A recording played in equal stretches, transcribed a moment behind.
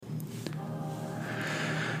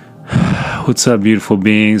What's up, beautiful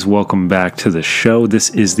beings? Welcome back to the show. This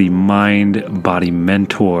is the Mind Body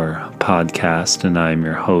Mentor podcast, and I'm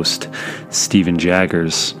your host, Steven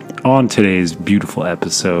Jaggers. On today's beautiful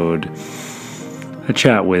episode, I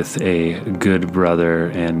chat with a good brother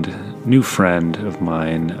and new friend of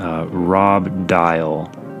mine, Rob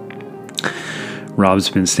Dial. Rob's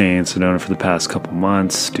been staying in Sedona for the past couple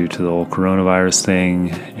months due to the whole coronavirus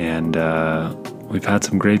thing, and we've had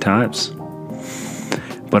some great times.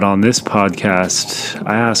 But on this podcast,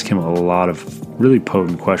 I ask him a lot of really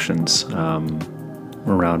potent questions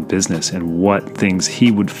around business and what things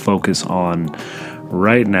he would focus on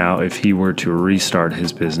right now if he were to restart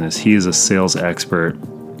his business. He is a sales expert.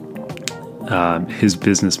 His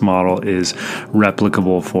business model is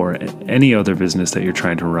replicable for any other business that you're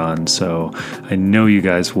trying to run. So I know you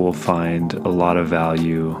guys will find a lot of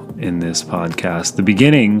value in this podcast. The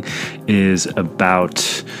beginning is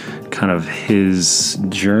about kind of his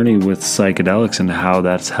journey with psychedelics and how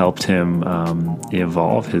that's helped him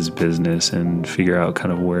evolve his business and figure out kind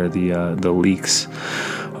of where the leaks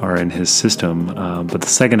are in his system. But the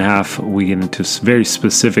second half, we get into very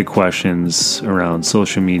specific questions around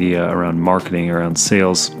social media, around marketing, around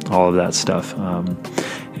sales, all of that stuff.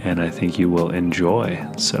 And I think you will enjoy.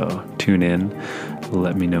 So tune in.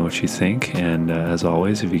 Let me know what you think. And as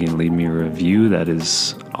always, if you can leave me a review, that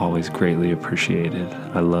is always greatly appreciated.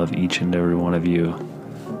 I love each and every one of you.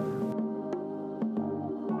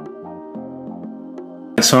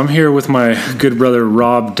 So I'm here with my good brother,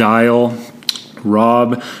 Rob Dial.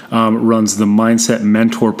 Rob runs the Mindset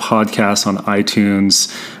Mentor podcast on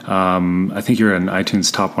iTunes. I think you're in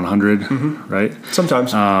iTunes top 100, right?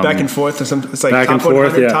 Sometimes back and forth. It's like back top and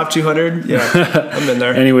forth, 100, yeah. top 200. Yeah, I'm in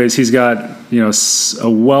there. Anyways, he's got a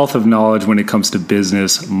wealth of knowledge when it comes to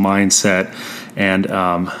business, mindset, and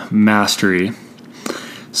mastery.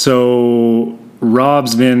 So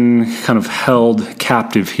Rob's been kind of held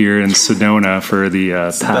captive here in Sedona for the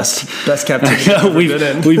past best captivity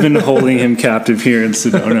we've been holding him captive here in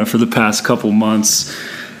Sedona for the past couple months,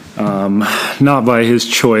 not by his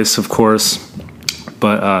choice, of course.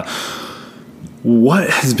 But what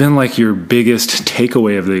has been like your biggest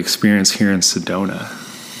takeaway of the experience here in Sedona?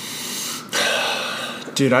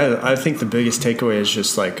 Dude, I think the biggest takeaway is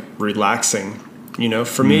just like relaxing.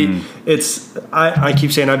 For me, it's I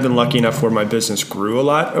keep saying I've been lucky enough where my business grew a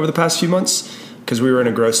lot over the past few months because we were in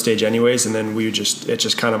a growth stage anyways, and then it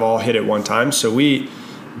just kind of all hit at one time. So we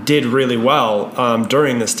did really well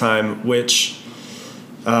during this time, which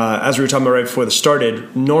as we were talking about right before this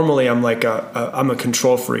started, normally I'm like I'm a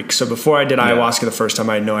control freak. So before I did ayahuasca the first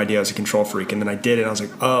time, I had no idea I was a control freak, and then I did it and I was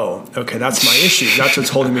like, oh, okay, that's my issue. That's what's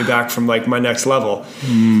holding me back from like my next level.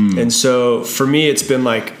 And so for me, it's been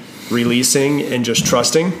like releasing and just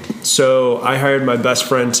trusting. So I hired my best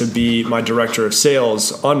friend to be my director of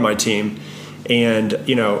sales on my team. And,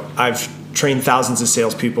 I've trained thousands of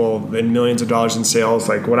salespeople and millions of dollars in sales.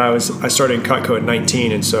 Like I started in Cutco at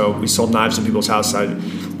 19. And so we sold knives in people's house. By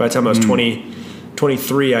the time I was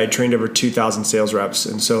 23, I had trained over 2,000 sales reps.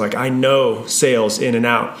 And so like, I know sales in and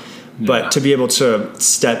out, but to be able to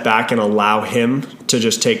step back and allow him to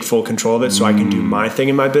just take full control of it so I can do my thing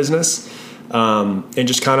in my business. And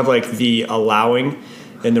just kind of like the allowing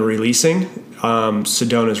and the releasing,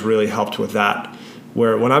 Sedona's really helped with that.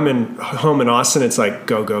 Where when I'm home in Austin, it's like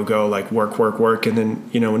go, like work. And then,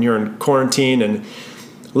 when you're in quarantine, and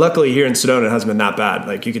luckily here in Sedona, it hasn't been that bad.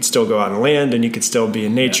 Like you could still go out and land and you could still be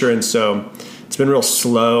in nature. And so it's been real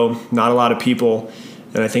slow, not a lot of people.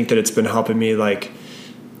 And I think that it's been helping me like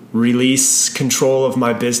release control of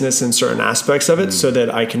my business in certain aspects of it so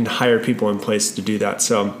that I can hire people in place to do that.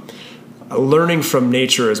 So learning from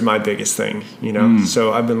nature is my biggest thing,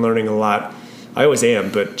 So I've been learning a lot. I always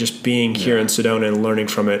am, but just being here in Sedona and learning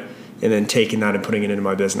from it and then taking that and putting it into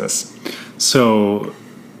my business. So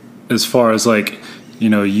as far as like,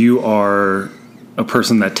 you are a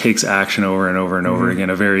person that takes action over and over and over again,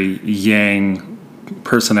 a very yang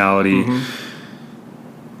personality.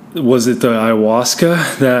 Was it the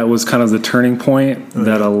ayahuasca that was kind of the turning point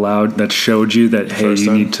that showed you that, hey,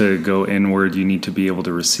 you need to go inward, you need to be able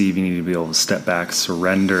to receive, you need to be able to step back,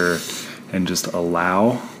 surrender, and just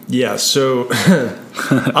allow? Yeah, so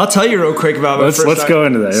I'll tell you real quick about Let's go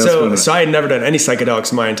into that. So I had never done any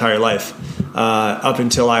psychedelics in my entire life up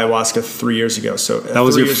until ayahuasca 3 years ago. So that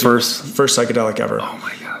was your first psychedelic ever. Oh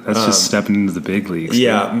my God, that's just stepping into the big leagues.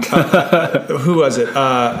 Yeah. Who was it?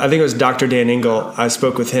 I think it was Dr. Dan Engel. I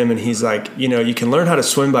spoke with him and he's like, you can learn how to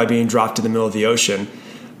swim by being dropped in the middle of the ocean,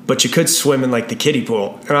 but you could swim in like the kiddie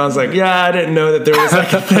pool. And I was like, yeah, I didn't know that there was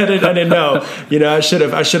like I didn't know. I should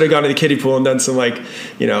have gone to the kiddie pool and done some like,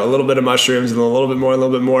 a little bit of mushrooms and a little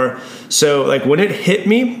bit more. So like when it hit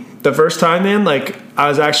me, the first time, man, like I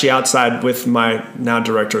was actually outside with my now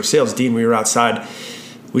director of sales, Dean. We were outside.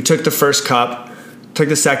 We took the first cup, took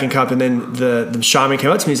the second cup, and then the shaman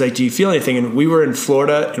came up to me. He's like, "Do you feel anything?" And we were in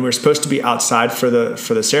Florida, and we were supposed to be outside for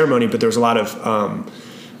the ceremony, but there was a lot of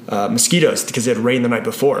mosquitoes because it had rained the night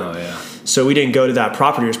before. Oh yeah. So we didn't go to that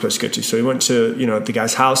property we were supposed to go to. So we went to the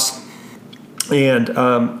guy's house. And,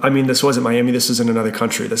 I mean, this wasn't Miami. This was in another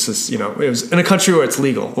country. This is, it was in a country where it's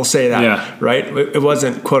legal. We'll say that, yeah. Right? It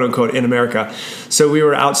wasn't, quote unquote, in America. So we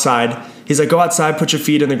were outside. He's like, go outside, put your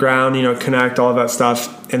feet in the ground, connect, all of that stuff.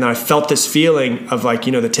 And then I felt this feeling of like,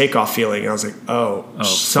 the takeoff feeling. And I was like, oh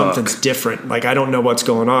something's different. Like, I don't know what's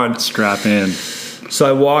going on. Strap in. So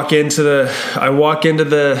I walk into the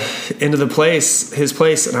place, his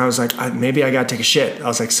place, and I was like, maybe I got to take a shit. I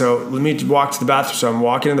was like, so let me walk to the bathroom. So I'm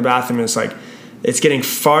walking in the bathroom, and it's like, it's getting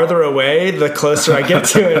farther away the closer I get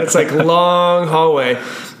to it. It's like long hallway.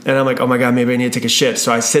 And I'm like, oh my God, maybe I need to take a shit.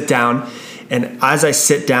 So I sit down, and as I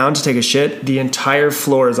sit down to take a shit, the entire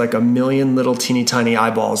floor is like a million little teeny tiny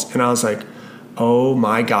eyeballs. And I was like, oh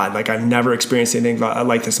my God, like I've never experienced anything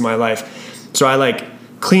like this in my life. So I like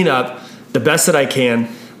clean up the best that I can,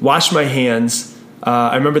 wash my hands.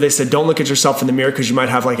 I remember they said, don't look at yourself in the mirror because you might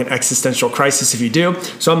have like an existential crisis if you do.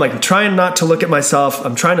 So I'm like trying not to look at myself.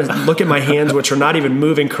 I'm trying to look at my hands, which are not even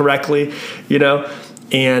moving correctly,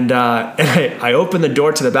 And I opened the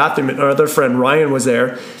door to the bathroom, and our other friend Ryan was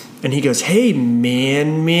there. And he goes, hey,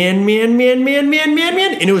 man. And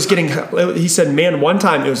it was he said, man, one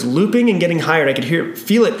time. It was looping and getting higher. And I could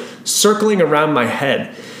feel it circling around my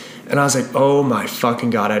head. And I was like, oh my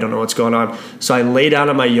fucking God, I don't know what's going on. So I lay down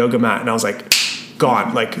on my yoga mat, and I was like,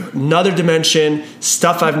 gone, like another dimension,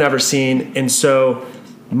 stuff I've never seen. And so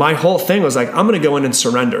my whole thing was like, I'm going to go in and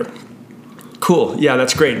surrender. Cool. Yeah,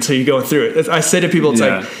 that's great. Until you go through it. I say to people,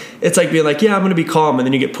 it's like being like, yeah, I'm going to be calm. And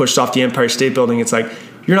then you get pushed off the Empire State Building. It's like,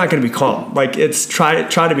 you're not going to be calm. Like it's try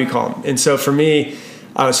to be calm. And so for me,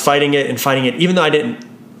 I was fighting it, even though I didn't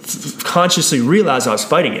consciously realize I was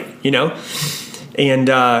fighting it, And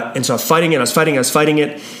so I was fighting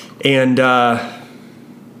it.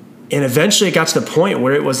 And eventually it got to the point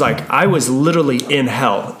where it was like I was literally in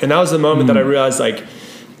hell. And that was the moment that I realized, like,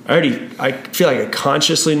 I feel like I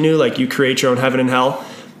consciously knew, like, you create your own heaven and hell.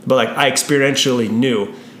 But, like, I experientially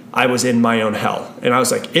knew I was in my own hell. And I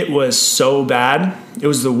was like, it was so bad. It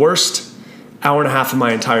was the worst hour and a half of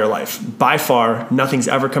my entire life. By far, nothing's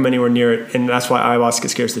ever come anywhere near it. And that's why ayahuasca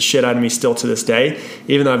scares the shit out of me still to this day,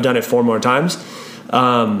 even though I've done it 4 more times.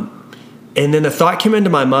 And then the thought came into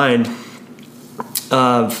my mind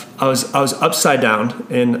of I was upside down,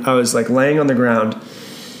 and I was like laying on the ground,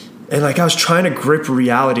 and like I was trying to grip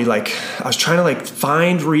reality. Like I was trying to like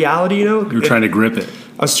find reality, You were trying to grip it.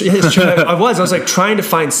 I was like trying to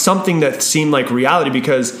find something that seemed like reality,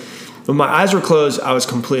 because when my eyes were closed, I was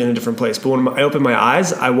completely in a different place. But when I opened my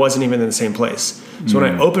eyes, I wasn't even in the same place. So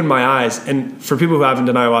when I opened my eyes, and for people who haven't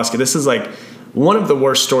done ayahuasca, this is like one of the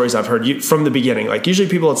worst stories I've heard from the beginning. Like usually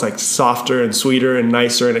people, it's like softer and sweeter and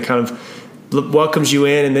nicer, and it kind of welcomes you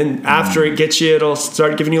in, and then after it gets you, it'll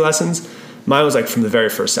start giving you lessons. Mine was like from the very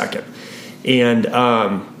first second. And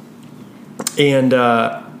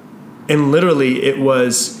literally it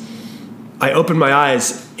was, I opened my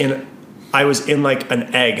eyes and I was in like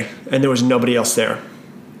an egg, and there was nobody else there.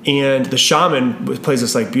 And the shaman plays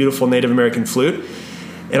this like beautiful Native American flute,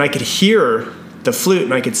 and I could hear the flute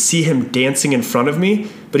and I could see him dancing in front of me,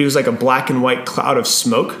 but he was like a black and white cloud of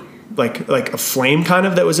smoke, like a flame kind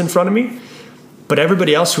of that was in front of me. But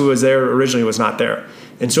everybody else who was there originally was not there.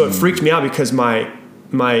 And so it freaked me out, because my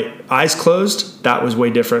eyes closed, that was way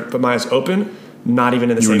different. But my eyes open, not even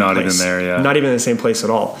in the same place. You were not even there, yeah. Not even in the same place at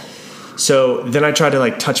all. So then I tried to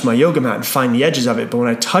like touch my yoga mat and find the edges of it. But when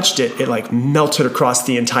I touched it, it like melted across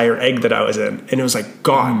the entire egg that I was in. And it was like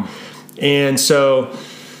gone. And so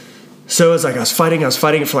it was like I was fighting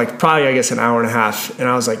for like probably, I guess, an hour and a half. And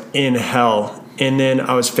I was like in hell. And then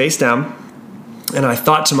I was face down, and I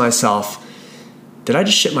thought to myself, did I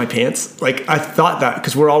just shit my pants? Like I thought that,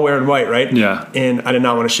 because we're all wearing white, right? Yeah. And I did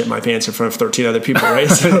not want to shit my pants in front of 13 other people, right?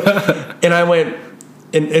 So, and I went,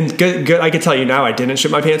 and good. I can tell you now, I didn't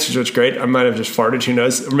shit my pants, which was great. I might have just farted, who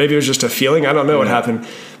knows? Or maybe it was just a feeling. I don't know what happened.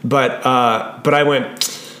 But I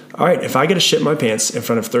went, all right, if I get to shit my pants in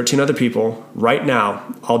front of 13 other people right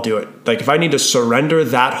now, I'll do it. Like if I need to surrender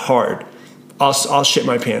that hard, I'll shit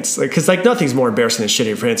my pants. Like, cause like nothing's more embarrassing than shitting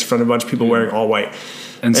your pants in front of a bunch of people wearing all white.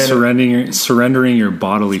 And surrendering your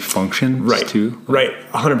bodily functions, right, too. Right,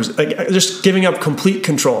 100%. Like just giving up complete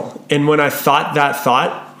control. And when I thought that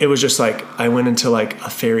thought, it was just like I went into like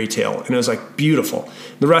a fairy tale, and it was like beautiful.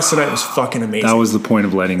 The rest of the night was fucking amazing. That was the point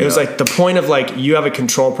of letting go. It was like the point of like, you have a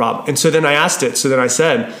control problem. And so then I asked it. So then I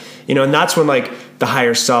said, And that's when like the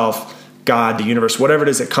higher self, God, the universe, whatever it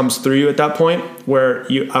is that comes through you at that point, where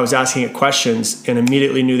I was asking it questions and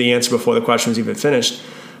immediately knew the answer before the question was even finished.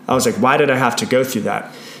 I was like, why did I have to go through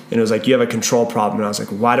that? And it was like, you have a control problem. And I was like,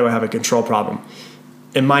 why do I have a control problem?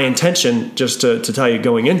 And my intention, just to tell you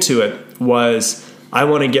going into it, was I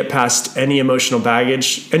want to get past any emotional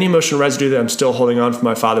baggage, any emotional residue that I'm still holding on from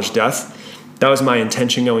my father's death. That was my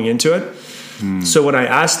intention going into it. So when I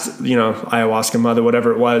asked, ayahuasca mother,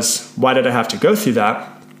 whatever it was, why did I have to go through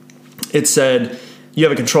that? It said, you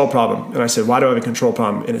have a control problem. And I said, why do I have a control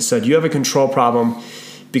problem? And it said, you have a control problem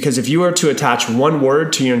because if you were to attach one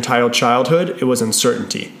word to your entire childhood, it was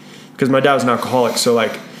uncertainty. Because my dad was an alcoholic, so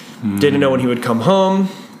didn't know when he would come home.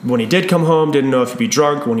 When he did come home, didn't know if he'd be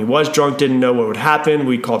drunk. When he was drunk, didn't know what would happen.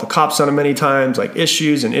 We called the cops on him many times,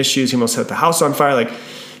 issues. He almost set the house on fire.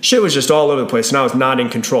 Shit was just all over the place, and I was not in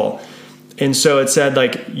control. And so it said,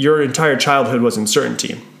 your entire childhood was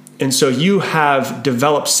uncertainty. And so you have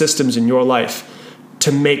developed systems in your life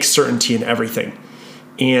to make certainty in everything.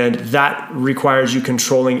 And that requires you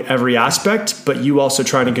controlling every aspect, but you also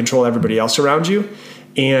trying to control everybody else around you.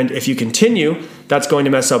 And if you continue, that's going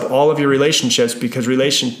to mess up all of your relationships because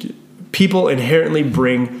people inherently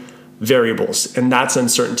bring variables, and that's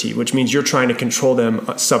uncertainty, which means you're trying to control them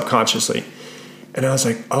subconsciously. And I was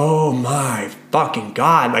like, oh my fucking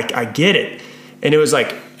God, I get it. And it was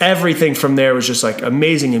everything from there was just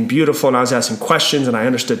amazing and beautiful. And I was asking questions and I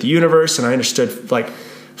understood the universe and I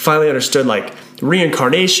finally understood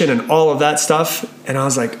reincarnation and all of that stuff. And I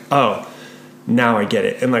was like, oh, now I get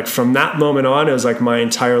it. And from that moment on, it was my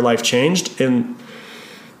entire life changed. And,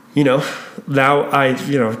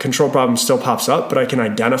 now control problem still pops up, but I can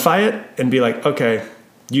identify it and be okay,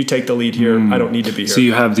 you take the lead here. I don't need to be here. So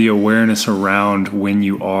you have the awareness around when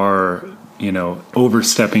you are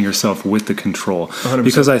overstepping yourself with the control. 100%.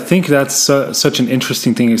 Because I think that's such an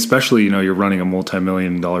interesting thing, especially, you're running a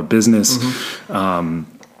multi-million-dollar business.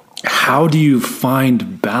 How do you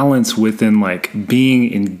find balance within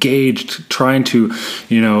being engaged, trying to,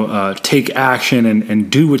 take action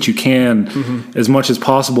and do what you can as much as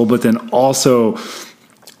possible, but then also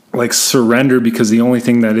surrender because the only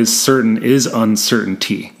thing that is certain is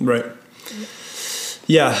uncertainty. Right.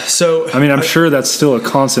 Yeah. So, I'm sure that's still a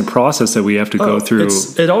constant process that we have to go through.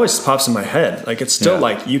 It always pops in my head. It's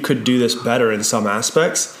still you could do this better in some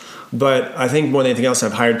aspects, but I think more than anything else,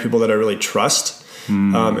 I've hired people that I really trust.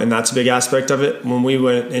 And that's a big aspect of it. When we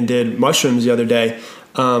went and did mushrooms the other day,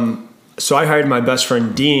 so I hired my best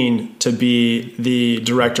friend, Dean, to be the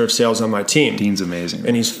director of sales on my team. Dean's amazing.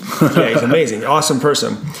 And he's amazing. Awesome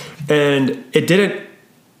person. And it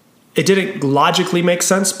didn't logically make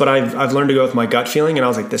sense, but I've learned to go with my gut feeling. And I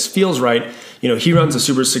was like, this feels right. He runs a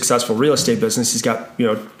super successful real estate business. He's got,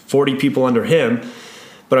 40 people under him.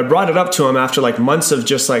 But I brought it up to him after months of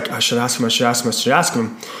just I should ask him. And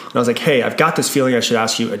I was like, hey, I've got this feeling I should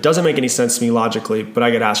ask you. It doesn't make any sense to me logically, but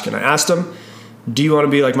I got to ask you. And I asked him, do you want to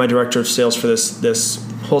be my director of sales for this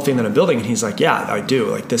whole thing that I'm building? And he's like, yeah, I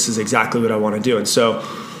do. This is exactly what I want to do. And so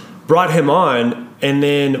brought him on, and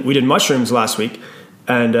then we did mushrooms last week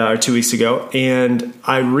and 2 weeks ago. And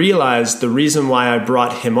I realized the reason why I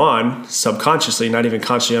brought him on subconsciously, not even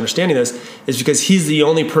consciously understanding this, is because he's the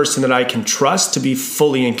only person that I can trust to be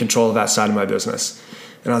fully in control of that side of my business.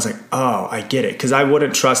 And I was like, oh, I get it. Because I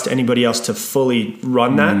wouldn't trust anybody else to fully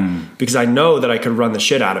run that because I know that I could run the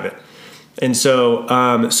shit out of it. And so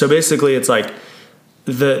basically it's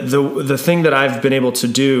the thing that I've been able to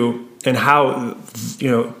do and how,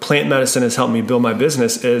 plant medicine has helped me build my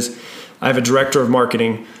business is I have a director of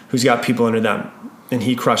marketing who's got people under them, and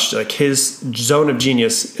he crushed it. His zone of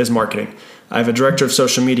genius is marketing. I have a director of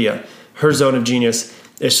social media. Her zone of genius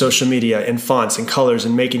is social media and fonts and colors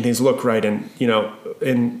and making things look right and,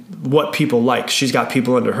 and what people like. She's got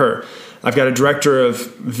people under her. I've got a director of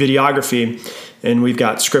videography, and we've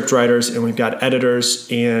got script writers and we've got editors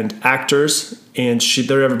and actors, and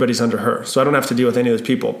everybody's under her. So I don't have to deal with any of those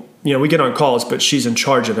people. We get on calls, but she's in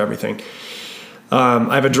charge of everything.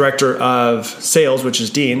 I have a director of sales, which is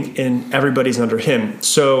Dean, and everybody's under him.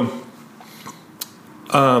 So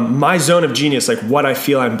my zone of genius, what I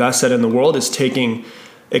feel I'm best at in the world, is taking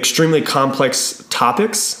extremely complex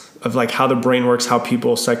topics of how the brain works, how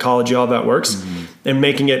people, psychology, all that works, and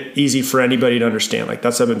making it easy for anybody to understand.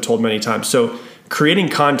 That's what I've been told many times. So creating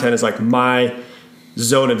content is my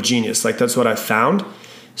zone of genius. That's what I found.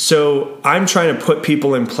 So I'm trying to put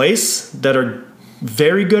people in place that are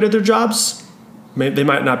very good at their jobs. They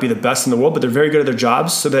might not be the best in the world, but they're very good at their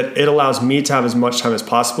jobs, so that it allows me to have as much time as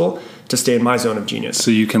possible to stay in my zone of genius.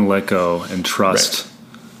 So you can let go and trust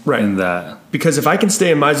in that. Because if I can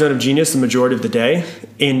stay in my zone of genius the majority of the day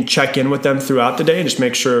and check in with them throughout the day and just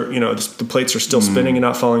make sure, the plates are still spinning and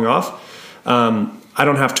not falling off, I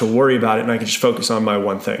don't have to worry about it, and I can just focus on my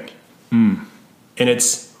one thing. And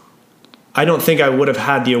I don't think I would have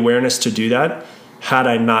had the awareness to do that had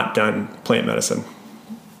I not done plant medicine.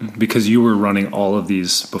 Because you were running all of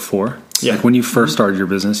these before? Yeah. Like when you first started your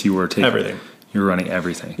business, you were taking everything. You were running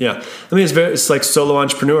everything. Yeah. I mean, it's like solo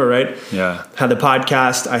entrepreneur, right? Yeah. Had the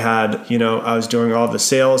podcast. I had, I was doing all the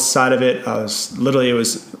sales side of it. I was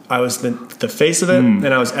the face of it, and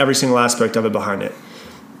I was every single aspect of it behind it.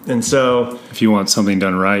 And so if you want something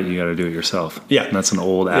done right, you got to do it yourself. Yeah. And that's an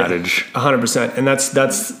old adage. 100%. And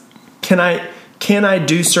that's, can I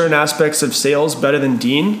do certain aspects of sales better than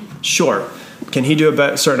Dean? Sure. Can he do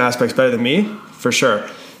certain aspects better than me? For sure.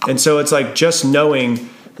 And so it's like just knowing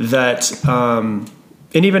that, and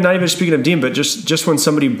even not even speaking of Dean, but just when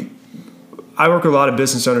I work with a lot of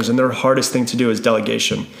business owners, and their hardest thing to do is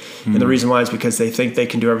delegation. And the reason why is because they think they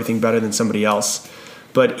can do everything better than somebody else.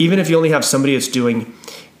 But even if you only have somebody that's doing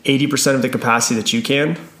 80% of the capacity that you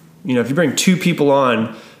can, if you bring 2 people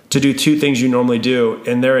on to do 2 things you normally do,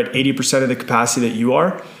 and they're at 80% of the capacity that you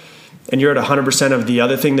are, and you're at 100% of the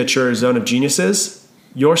other thing that your zone of genius is,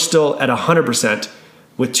 you're still at 100%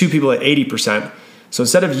 with 2 people at 80%. So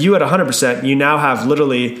instead of you at 100%, you now have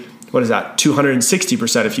literally,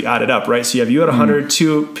 260% if you add it up, right? So you have you at 100,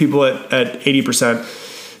 2 people at 80%.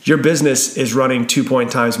 Your business is running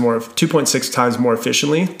 2.6 times more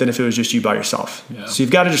efficiently than if it was just you by yourself. Yeah. So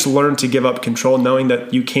you've got to just learn to give up control, knowing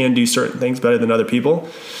that you can do certain things better than other people,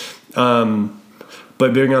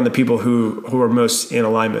 but being on the people who are most in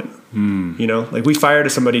alignment. Like we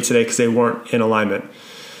fired somebody today because they weren't in alignment.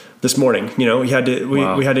 This morning, we had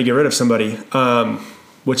to get rid of somebody,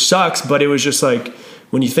 which sucks. But it was just like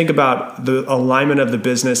when you think about the alignment of the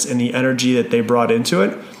business and the energy that they brought into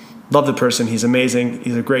it. Love the person. He's amazing.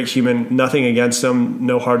 He's a great human. Nothing against him.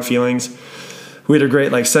 No hard feelings. We had a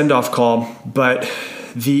great send-off call, but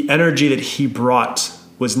the energy that he brought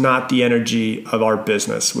was not the energy of our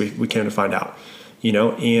business. We came to find out,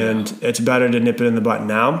 and it's better to nip it in the butt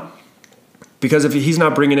now, because if he's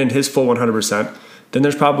not bringing in his full 100%, then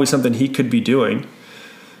there's probably something he could be doing.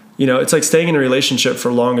 It's like staying in a relationship for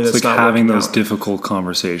longer. That's like not having those out. difficult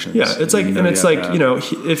conversations. Yeah. It's like, and it's like,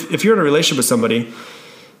 if you're in a relationship with somebody,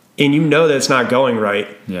 and that it's not going right,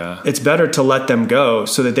 it's better to let them go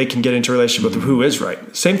so that they can get into a relationship with who is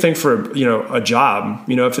right. Same thing for, a job.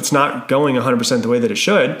 If it's not going 100% the way that it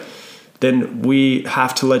should, then we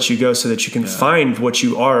have to let you go so that you can find what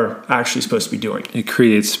you are actually supposed to be doing. It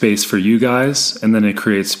creates space for you guys, and then it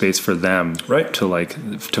creates space for them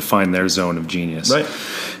to find their zone of genius. Right.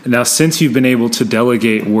 Now, since you've been able to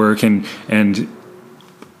delegate work and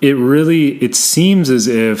it seems as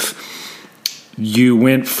if you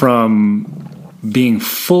went from being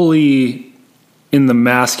fully in the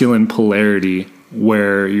masculine polarity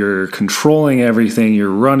where you're controlling everything, you're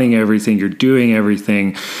running everything, you're doing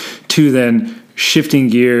everything, to then shifting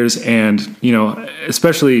gears and,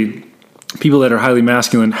 especially people that are highly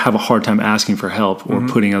masculine have a hard time asking for help or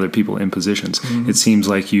putting other people in positions. It seems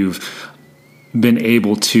like you've been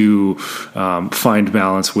able to find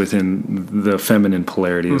balance within the feminine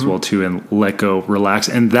polarity as well too, and let go, relax,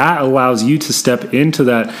 and that allows you to step into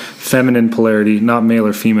that feminine polarity, not male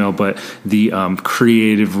or female, but the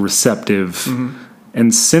creative, receptive.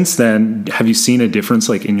 And since then, have you seen a difference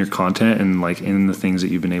in your content and in the things that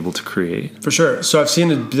you've been able to create? For sure. So I've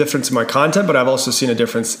seen a difference in my content, but I've also seen a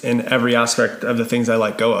difference in every aspect of the things I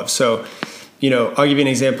let go of. So, I'll give you an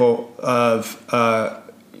example of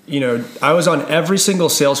I was on every single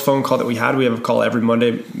sales phone call that we had. We have a call every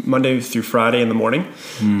Monday through Friday in the morning.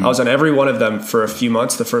 I was on every one of them for a few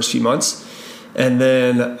months, the first few months. And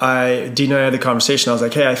then Dean and I had the conversation. I was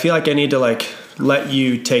like, hey, I feel like I need to let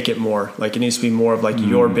you take it more. It needs to be more of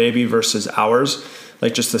your baby versus ours,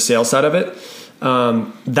 just the sales side of it.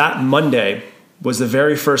 That Monday was the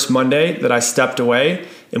very first Monday that I stepped away,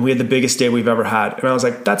 and we had the biggest day we've ever had. And I was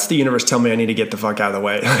like, that's the universe telling me I need to get the fuck out of the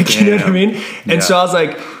way. You know what I mean? And so I was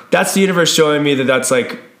like, that's the universe showing me that's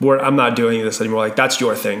where I'm not doing this anymore. That's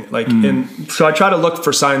your thing. And so I try to look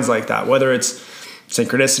for signs like that, whether it's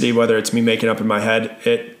synchronicity, whether it's me making up in my head,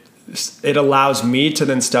 it allows me to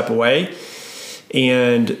then step away.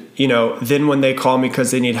 And, then when they call me because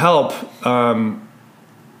they need help, or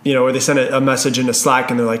they send a message into Slack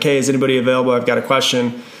and they're like, hey, is anybody available? I've got a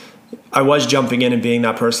question. I was jumping in and being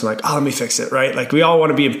that person let me fix it, right? We all want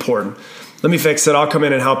to be important. Let me fix it. I'll come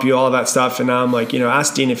in and help you, all of that stuff. And now I'm like,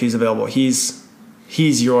 ask Dean if he's available. He's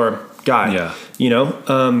your guy,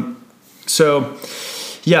 So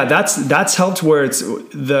Yeah, that's helped where it's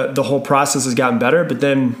the whole process has gotten better. But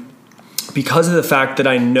then because of the fact that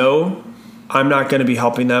I know I'm not going to be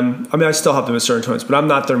helping them. I mean, I still help them at certain points, but I'm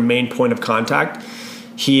not their main point of contact.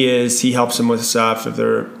 He helps them with stuff. If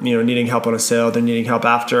they're, needing help on a sale, they're needing help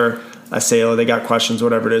after a sale, they got questions,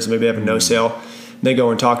 whatever it is, maybe they have a no sale, they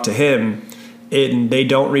go and talk to him and they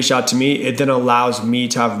don't reach out to me. It then allows me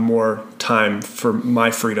to have more time for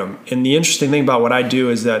my freedom. And the interesting thing about what I do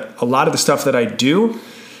is that a lot of the stuff that I do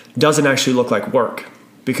doesn't actually look like work.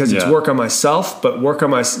 Because it's work on myself, but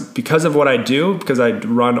because of what I do, because I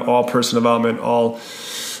run all personal development, all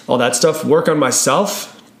that stuff, work on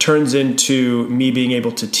myself turns into me being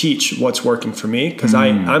able to teach what's working for me. Because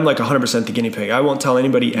I'm like 100% the guinea pig. I won't tell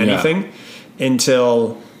anybody anything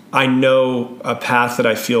until I know a path that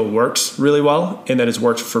I feel works really well and that has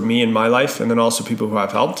worked for me in my life, and then also people who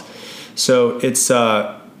I've helped. So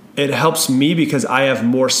it helps me because I have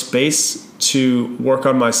more space to work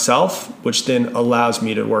on myself, which then allows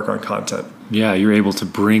me to work on content. Yeah, you're able to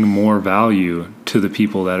bring more value to the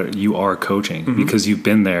people that you are coaching because you've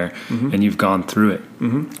been there and you've gone through it.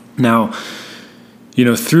 Now,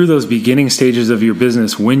 through those beginning stages of your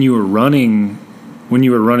business, when you were running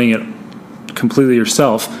it completely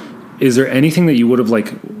yourself, is there anything that you would have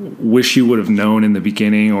wish you would have known in the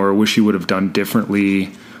beginning or wish you would have done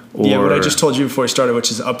differently? What I just told you before we started,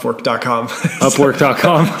 which is Upwork.com.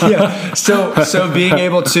 Upwork.com. Yeah. So being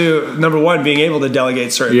able to, number one, being able to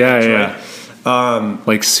delegate certain things,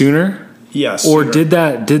 right? Sooner? Yes. Or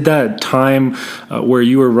sooner. Did that time where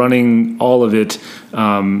you were running all of it,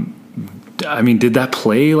 did that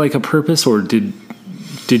play like a purpose, or did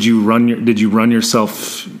you run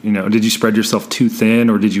yourself, did you spread yourself too thin,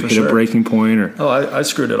 or did you hit a breaking point? Or I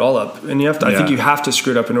screwed it all up, and I think you have to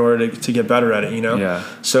screw it up in order to get better at it, Yeah.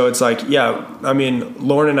 So it's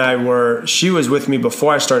Lauren and she was with me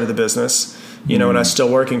before I started the business, and I was still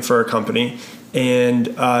working for a company.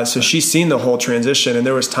 And so she's seen the whole transition, and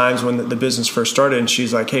there was times when the business first started and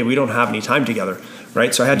she's like, hey, we don't have any time together.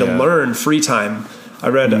 Right. So I had to learn free time. I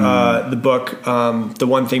read the book, The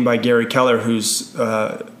One Thing by Gary Keller, who's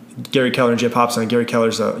Gary Keller and Jay Popson. Gary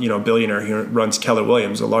Keller's a billionaire. He runs Keller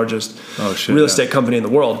Williams, the largest real estate company in the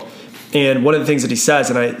world. And one of the things that he says,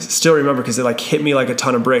 and I still remember because it hit me like a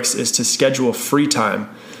ton of bricks, is to schedule free time,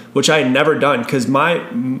 which I had never done because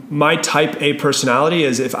my type A personality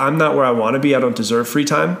is if I'm not where I want to be, I don't deserve free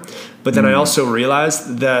time. But then I also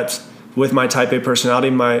realized that with my type A personality,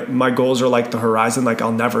 my goals are like the horizon.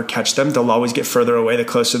 I'll never catch them. They'll always get further away the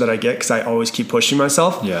closer that I get because I always keep pushing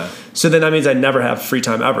myself. Yeah. So then that means I never have free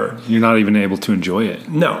time ever. You're not even able to enjoy it.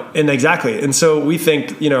 No, and exactly. And so we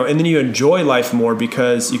think, and then you enjoy life more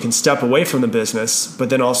because you can step away from the business, but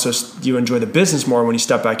then also you enjoy the business more when you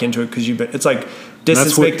step back into it because it's like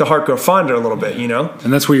distance make the heart grow fonder a little bit,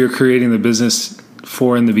 And that's what you're creating the business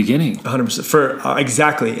for in the beginning. 100%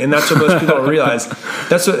 exactly. And that's what most people don't realize.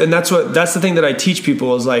 That's the thing that I teach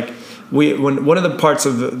people is when one of the parts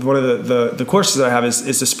of one of the courses that I have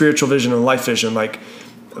is the spiritual vision and life vision.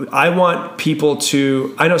 I want people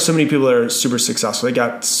to, I know so many people that are super successful. They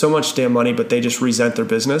got so much damn money, but they just resent their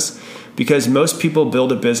business because most people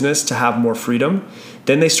build a business to have more freedom.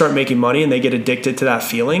 Then they start making money and they get addicted to that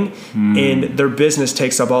feeling and their business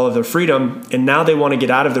takes up all of their freedom. And now they want to get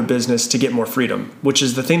out of their business to get more freedom, which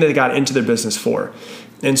is the thing that they got into their business for.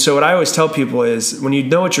 And so what I always tell people is when you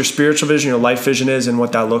know what your spiritual vision, your life vision is and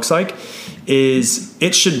what that looks like, is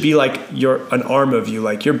it should be like an arm of you.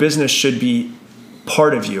 Your business should be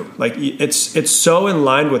part of you. It's so in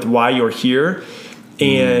line with why you're here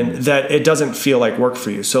and that it doesn't feel like work for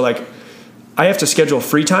you. So I have to schedule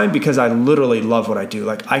free time because I literally love what I do.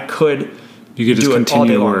 I could just do it all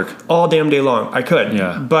day long, work all damn day long. I could,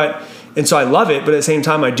 and so I love it. But at the same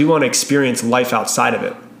time, I do want to experience life outside of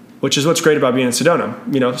it, which is what's great about being in Sedona.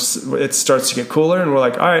 It starts to get cooler, and we're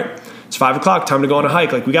like, all right, it's 5:00, time to go on a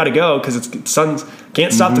hike. We got to go because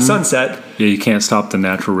can't stop the sunset. Yeah, you can't stop the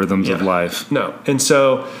natural rhythms of life. No, and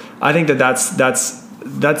so I think that's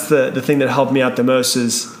the thing that helped me out the most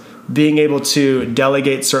is being able to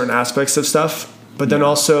delegate certain aspects of stuff, but then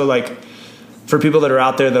also for people that are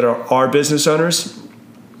out there that are business owners,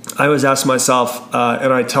 I always ask myself,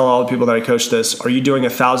 and I tell all the people that I coach this, are you doing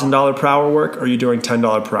 $1,000 per hour work or are you doing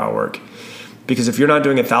 $10 per hour work? Because if you're not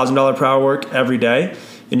doing $1,000 per hour work every day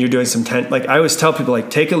and you're doing some I always tell people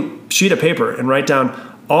take a sheet of paper and write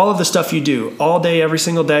down all of the stuff you do all day, every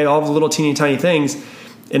single day, all the little teeny tiny things.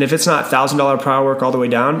 And if it's not $1,000 per hour work all the way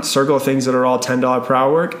down, circle things that are all $10 per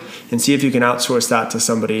hour work and see if you can outsource that to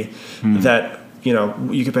somebody that, you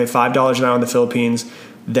could pay $5 an hour in the Philippines.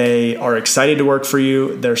 They are excited to work for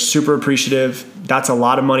you. They're super appreciative. That's a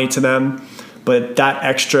lot of money to them. But that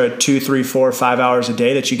extra 2, 3, 4, 5 hours a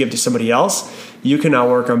day that you give to somebody else, you can now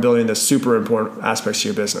work on building the super important aspects of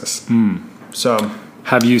your business. So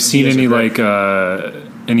have you seen any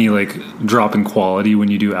drop in quality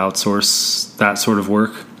when you do outsource that sort of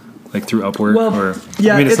work, like through Upwork? Well,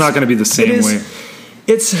 yeah, I mean, it's not going to be the same way.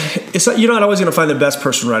 It's not, you're not always going to find the best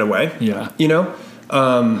person right away. Yeah.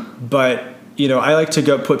 But I like to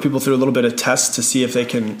go put people through a little bit of tests to see if they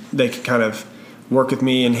can kind of work with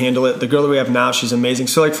me and handle it. The girl that we have now, she's amazing.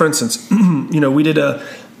 So like, for instance, we did a,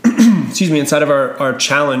 inside of our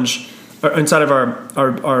challenge, or inside of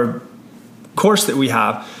our course that we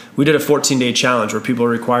have, we did a 14-day challenge where people are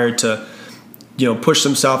required to, push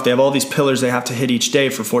themselves. They have all these pillars they have to hit each day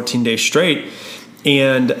for 14 days straight.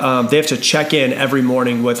 And they have to check in every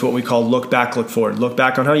morning with what we call look back, look forward. Look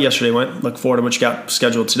back on how yesterday went, look forward to what you got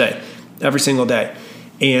scheduled today, every single day.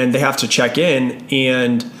 And they have to check in.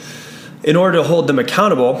 And in order to hold them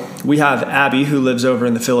accountable, we have Abby, who lives over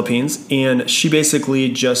in the Philippines, and she basically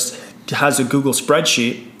just has a Google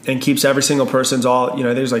spreadsheet and keeps every single person's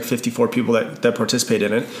there's like 54 people that participate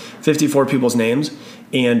in it, 54 people's names,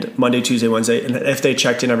 and Monday, Tuesday, Wednesday, and if they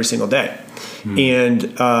checked in every single day. And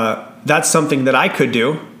that's something that I could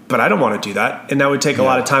do, but I don't want to do that. And that would take a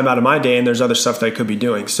lot of time out of my day, and there's other stuff that I could be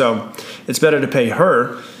doing. So it's better to pay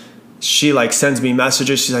her. She sends me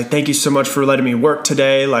messages. She's like, thank you so much for letting me work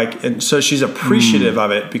today. And so she's appreciative of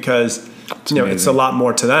it because, it's a lot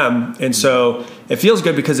more to them. And so it feels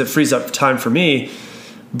good because it frees up time for me.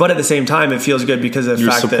 But at the same time, it feels good because of the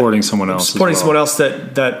fact that supporting someone else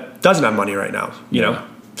that doesn't have money right now, you know?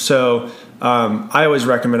 So I always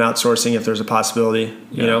recommend outsourcing if there's a possibility,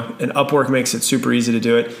 you know, and Upwork makes it super easy to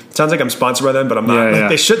do it. It sounds like I'm sponsored by them, but I'm not.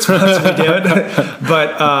 They should sponsor me, damn it.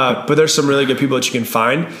 But there's some really good people that you can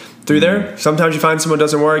find through there. Sometimes you find someone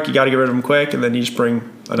doesn't work, you got to get rid of them quick, and then you just bring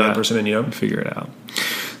another person in, figure it out.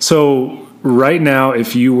 So right now,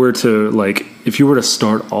 if you were to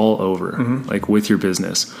start all over, with your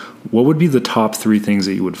business, what would be the top 3 things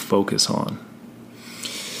that you would focus on?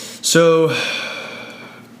 So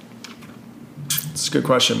it's a good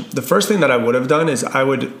question. The first thing that I would have done is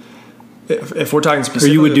if we're talking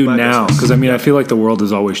specifically, or you would do now, because I feel like the world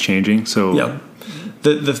is always changing. So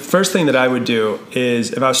the first thing that I would do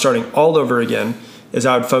is, if I was starting all over again, is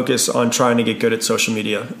I would focus on trying to get good at social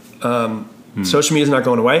media. Social media is not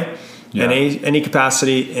going away in any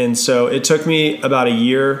capacity, and so it took me about a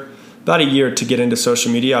year to get into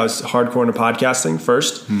social media. I was hardcore into podcasting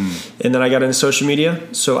first, and then I got into social media.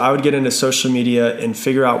 So I would get into social media and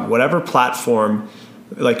figure out whatever platform.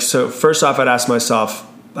 So first off, I'd ask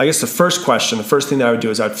myself, I guess the first thing that I would do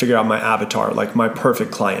is I'd figure out my avatar, like my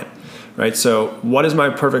perfect client, right? So what is my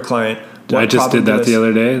perfect client? I just did that the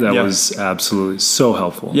other day. That was absolutely so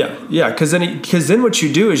helpful. Yeah. Because then what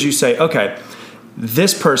you do is you say, okay,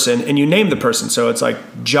 this person, and you name the person. So it's like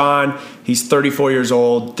John, he's 34 years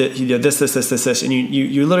old. He did this, and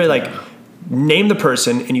you literally name the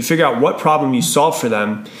person, and you figure out what problem you solve for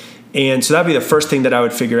them. And so that'd be the first thing that I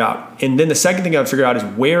would figure out. And then the second thing I would figure out is,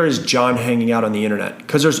 where is John hanging out on the internet?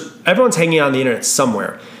 Because everyone's hanging out on the internet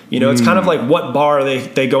somewhere. It's kind of like, what bar are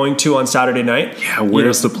they going to on Saturday night? Yeah,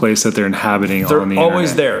 where's the place that they're inhabiting on the internet? They're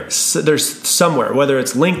always there. So there's somewhere, whether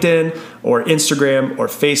it's LinkedIn or Instagram or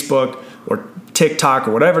Facebook or TikTok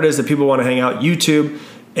or whatever it is that people want to hang out, YouTube.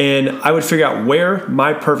 And I would figure out where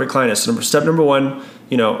my perfect client is. So step number 1,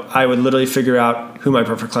 I would literally figure out who my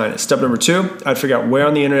perfect client is. Step number 2, I'd figure out where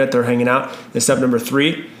on the internet they're hanging out. And step number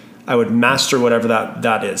 3, I would master whatever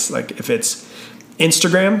that is. Like if it's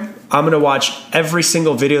Instagram, I'm going to watch every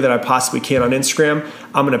single video that I possibly can on Instagram.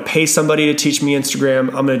 I'm going to pay somebody to teach me Instagram.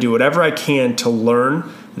 I'm going to do whatever I can to learn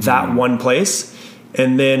that one place.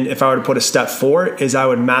 And then if I were to put a step 4, is I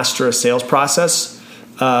would master a sales process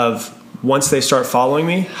of, once they start following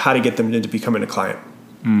me, how to get them into becoming a client.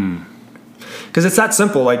 Because it's that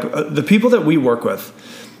simple. The people that we work with,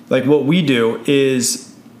 what we do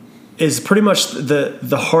is pretty much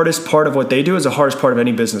the hardest part of what they do is the hardest part of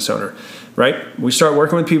any business owner, right? We start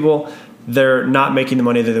working with people, they're not making the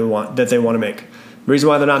money that they want to make. The reason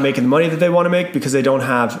why they're not making the money that they want to make, because they don't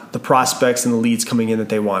have the prospects and the leads coming in that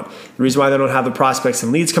they want. The reason why they don't have the prospects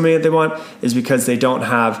and leads coming in that they want is because they don't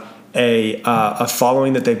have a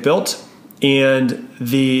following that they've built. And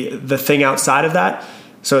the thing outside of that,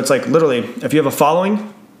 so it's literally, if you have a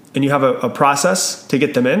following and you have a process to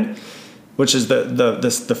get them in, which is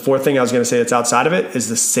the fourth thing I was going to say that's outside of it, is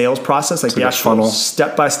the sales process, the actual funnel.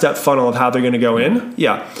 Step-by-step funnel of how they're going to go in.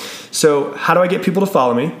 Yeah. So how do I get people to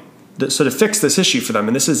follow me? So to fix this issue for them,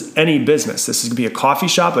 and this is any business. This could be a coffee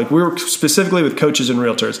shop. We work specifically with coaches and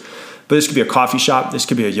realtors, but this could be a coffee shop. This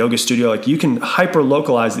could be a yoga studio. You can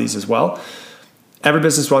hyper-localize these as well. every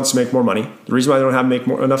business wants to make more money. The reason why they don't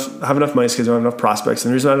have enough money is because they don't have enough prospects.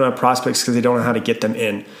 And the reason why they don't have prospects is because they don't know how to get them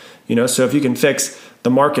in. So if you can fix the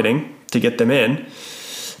marketing to get them in,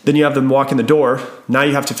 then you have them walk in the door. Now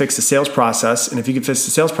you have to fix the sales process. And if you can fix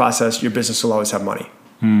the sales process, your business will always have money.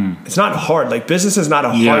 It's not hard. Like, business is not a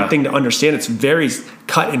hard thing to understand. It's very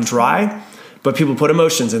cut and dry, but people put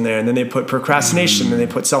emotions in there, and then they put procrastination and they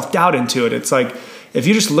put self-doubt into it. It's like, if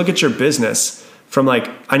you just look at your business from like,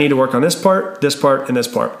 I need to work on this part, and this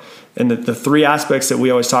part. And the three aspects that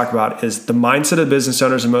we always talk about is the mindset of the business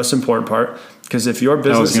owner is the most important part. Because if your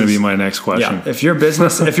business that was going to be my next question. Yeah, if your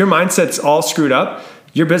mindset's all screwed up,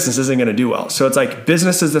 your business isn't going to do well. So it's like,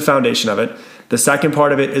 business is the foundation of it. The second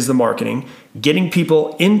part of it is the marketing, getting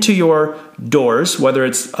people into your doors, whether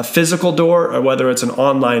it's a physical door or whether it's an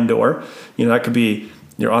online door. That could be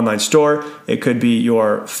your online store. It could be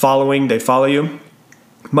your following. They follow you.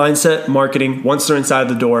 Mindset, marketing. Once they're inside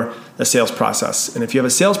the door, a sales process. And if you have a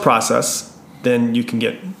sales process, then you can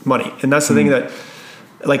get money. And that's the thing that,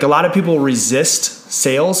 like, a lot of people resist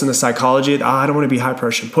sales and the psychology. I don't want to be high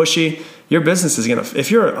pressure and pushy. Your business is going to, if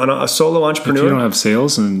you're a solo entrepreneur, if you don't have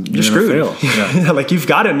sales, and you're screwed. Fail. Yeah. Like, you've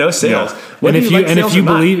got to know sales. Yeah. And if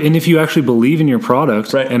you actually believe in your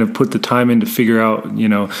product, right, and have put the time in to figure out,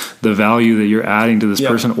 the value that you're adding to this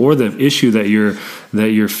person, or the issue that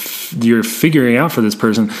you're figuring out for this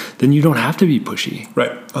person, then you don't have to be pushy.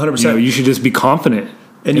 Right. 100%. You should just be confident.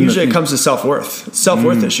 And usually it comes to self-worth.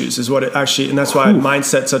 Self-worth issues is what it actually, and that's why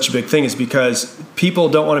mindset's such a big thing, is because people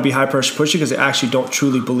don't want to be high pressure pushy because they actually don't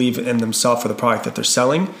truly believe in themselves or the product that they're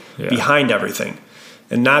selling behind everything.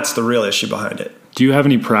 And that's the real issue behind it. Do you have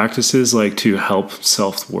any practices like to help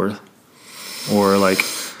self-worth? Or like,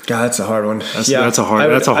 God, that's a hard one. That's a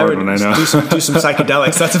hard one. I know. Do some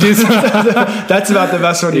psychedelics. That's about the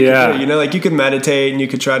best one you can do. Like, you could meditate and you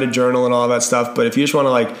could try to journal and all that stuff. But if you just want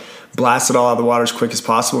to like blast it all out of the water as quick as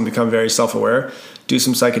possible and become very self-aware, do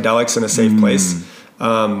some psychedelics in a safe place.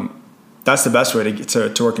 That's the best way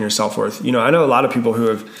to work in your self-worth. I know a lot of people who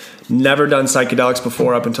have never done psychedelics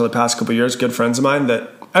before up until the past couple of years, good friends of mine,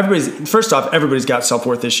 that everybody's got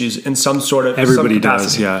self-worth issues in some sort of Everybody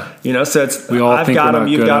does, yeah. So it's, I've got them,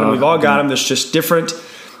 you've got them, we've all got them. There's just different,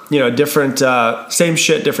 same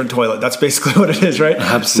shit, different toilet. That's basically what it is, right?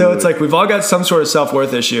 Absolutely. So it's like, we've all got some sort of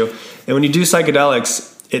self-worth issue. And when you do psychedelics,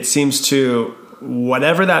 it seems to,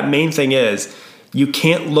 whatever that main thing is, you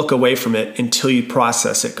can't look away from it until you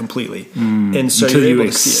process it completely. And so until you're able you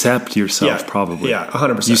accept yourself, probably. Yeah,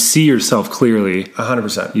 100%. You see yourself clearly.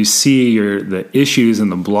 100%. You see the issues and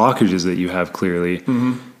the blockages that you have clearly.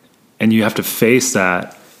 And you have to face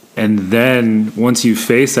that. And then once you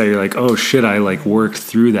face that, you're like, oh shit, I like worked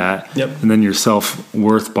through that. Yep. And then your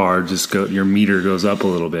self-worth bar your meter goes up a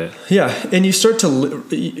little bit. Yeah. And you start to,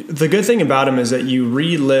 the good thing about them is that you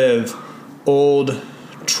relive old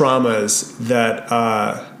traumas that,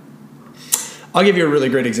 I'll give you a really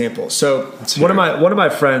great example. So one of my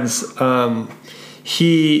friends,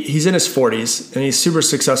 he's in his 40s and he's a super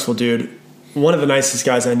successful dude. One of the nicest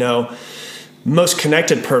guys I know. Most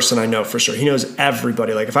connected person I know for sure. He knows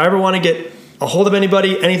everybody. Like, if I ever want to get a hold of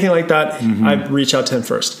anybody, anything like that, I reach out to him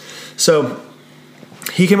first. So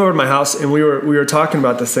he came over to my house and we were talking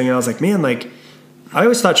about this thing, and I was like, man, like, I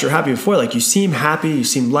always thought you were happy before. Like, you seem happy, you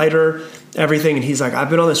seem lighter, everything. And he's like,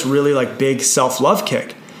 I've been on this really like big self-love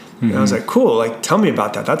kick. And I was like, cool. Like, tell me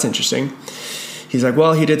about that. That's interesting. He's like,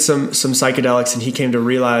 well, he did some psychedelics and he came to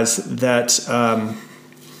realize that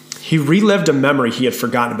he relived a memory he had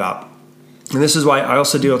forgotten about. And this is why I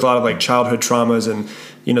also deal with a lot of like childhood traumas, and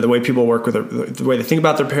the way people work with the way they think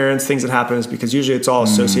about their parents, things that happen, is because usually it's all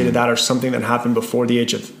associated that or something that happened before the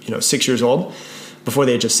age of 6 years old, before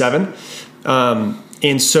the age of 7,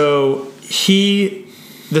 and so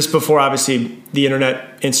this before obviously the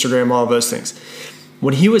internet, Instagram, all of those things.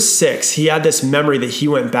 When he was 6, he had this memory that he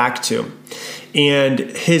went back to. And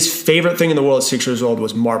his favorite thing in the world at 6 years old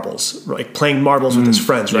was marbles, like playing marbles with his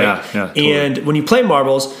friends, right? Yeah, totally. And when you play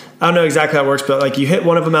marbles, I don't know exactly how it works, but like you hit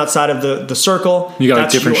one of them outside of the circle. You got like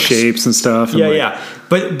different shapes and stuff. Yeah.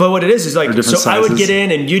 But what it is like, so sizes. I would get in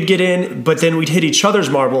and you'd get in, but then we'd hit each other's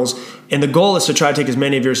marbles. And the goal is to try to take as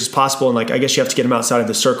many of yours as possible. And like, I guess you have to get them outside of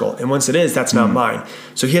the circle. And once it is, that's not mine.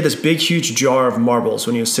 So he had this big, huge jar of marbles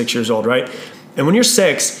when he was 6 years old, right? And when you're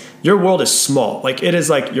 6, your world is small. Like, it is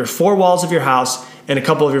like your 4 walls of your house and a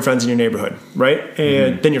couple of your friends in your neighborhood, right?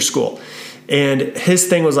 And then your school. And his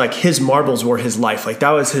thing was like, his marbles were his life. Like,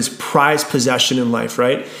 that was his prized possession in life,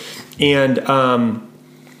 right? And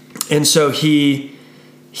so he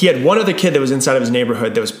he had one other kid that was inside of his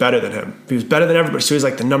neighborhood that was better than him. He was better than everybody. So he was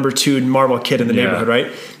like the number 2 marble kid in the neighborhood, right?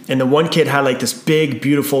 And the one kid had like this big,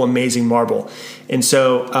 beautiful, amazing marble. And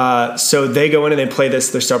so so they go in and they play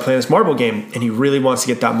this. They start playing this marble game, and he really wants to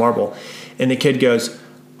get that marble. And the kid goes,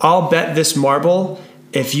 "I'll bet this marble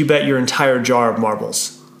if you bet your entire jar of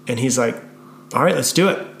marbles." And he's like, "All right, let's do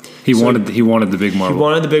it." He wanted the big marble. He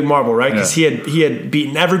wanted the big marble, right? Because he had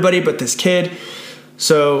beaten everybody but this kid.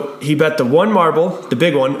 So he bet the one marble, the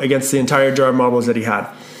big one, against the entire jar of marbles that he had.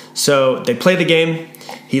 So they play the game.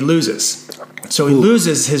 He loses. So he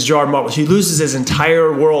loses his jar of marbles. He loses his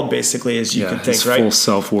entire world, basically, as you could think, his right? Full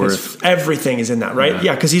self-worth. Everything is in that, right?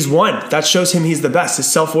 Yeah, because he's won. That shows him he's the best.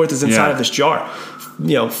 His self-worth is inside of this jar.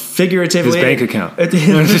 You know, figuratively. His bank account. It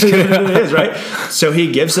is, right? So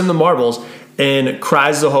he gives him the marbles and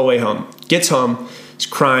cries the whole way home. Gets home, he's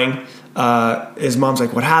crying. His mom's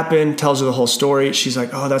like, "What happened?" Tells her the whole story. She's like,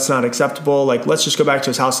 "Oh, that's not acceptable. Like, let's just go back to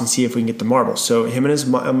his house and see if we can get the marbles." So him and his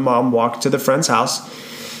mom walk to the friend's house,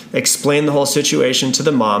 explain the whole situation to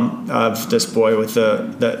the mom of this boy with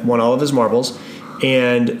that won all of his marbles.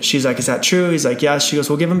 And she's like, "Is that true?" He's like, "Yeah." She goes,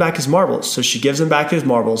 "Well, give him back his marbles." So she gives him back his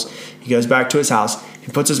marbles. He goes back to his house.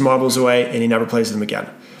 He puts his marbles away, and he never plays them again.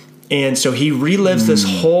 And so he relives this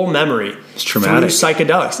whole memory through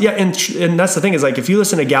psychedelics. Yeah, and that's the thing is like if you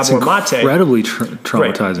listen to Gabor Mate, incredibly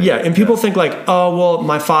traumatizing. Right, yeah, and people think like, "Oh, well,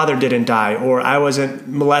 my father didn't die, or I wasn't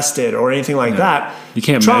molested, or anything like that." You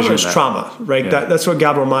can't trauma measure is that. Trauma, right? Yeah. That's what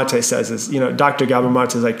Gabor Mate says. Is Dr. Gabor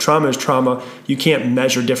Mate is like trauma is trauma. You can't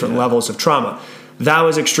measure different levels of trauma. That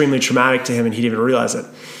was extremely traumatic to him, and he didn't even realize it.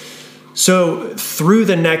 So through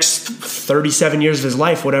the next 37 years of his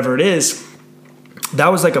life, whatever it is,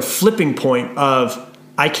 that was like a flipping point of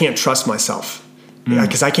I can't trust myself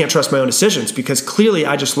because I can't trust my own decisions because clearly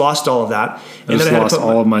I just lost all of that. And then I lost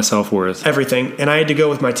all of my self-worth. Everything. And I had to go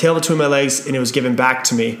with my tail between my legs and it was given back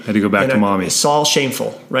to me. I had to go back to mommy. It's all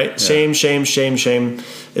shameful, right? Yeah. Shame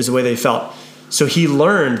is the way they felt. So he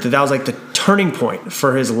learned that was like the turning point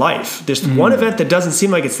for his life. There's one event that doesn't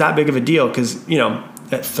seem like it's that big of a deal because,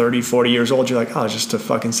 at 30, 40 years old, you're like, oh, it's just a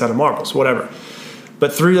fucking set of marbles, whatever.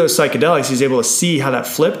 But through those psychedelics, he's able to see how that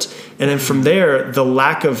flipped. And then from there, the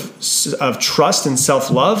lack of trust and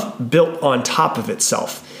self-love built on top of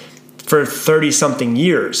itself for 30-something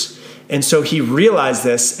years. And so he realized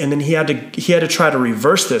this, and then he had to try to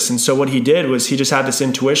reverse this. And so what he did was he just had this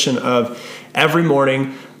intuition of every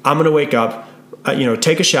morning, I'm going to wake up,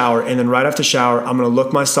 take a shower, and then right after the shower, I'm going to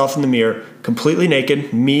look myself in the mirror, completely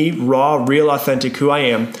naked, me, raw, real, authentic, who I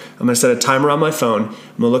am. I'm going to set a timer on my phone. I'm going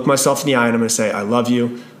to look myself in the eye, and I'm going to say, I love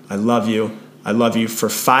you, I love you, I love you for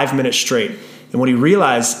 5 minutes straight. And what he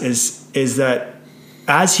realized is that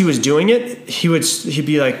as he was doing it, he'd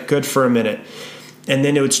be like, good for a minute. And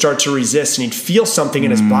then it would start to resist, and he'd feel something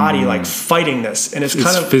in his body like fighting this. And it's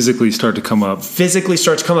kind of physically start to come up.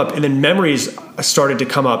 And then memories started to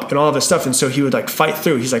come up and all of this stuff. And so he would like fight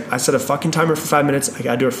through. He's like, I set a fucking timer for 5 minutes. I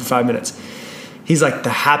got to do it for 5 minutes. He's like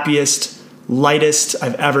the happiest, lightest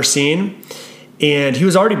I've ever seen. And he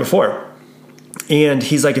was already before. And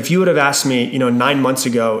he's like, if you would have asked me, 9 months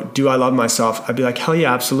ago, do I love myself? I'd be like, hell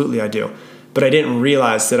yeah, absolutely I do. But I didn't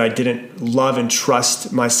realize that I didn't love and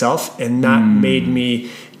trust myself. And that made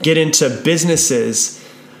me get into businesses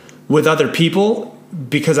with other people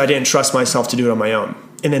because I didn't trust myself to do it on my own.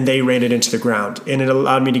 And then they ran it into the ground. And it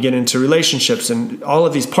allowed me to get into relationships and all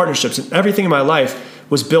of these partnerships. And everything in my life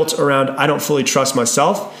was built around I don't fully trust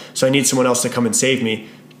myself, so I need someone else to come and save me,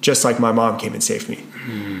 just like my mom came and saved me.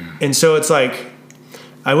 And so it's like,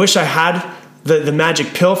 I wish I had the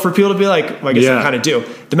magic pill for people to be like, well, I guess I kind of do.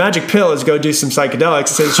 The magic pill is go do some psychedelics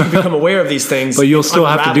so that you become aware of these things. But you'll still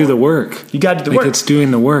have to do the work. You got to do the work. It's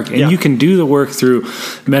doing the work. And you can do the work through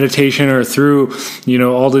meditation or through,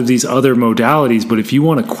 all of these other modalities. But if you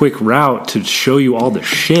want a quick route to show you all the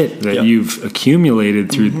shit that you've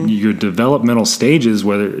accumulated through your developmental stages,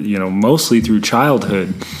 whether, mostly through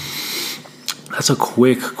childhood, that's a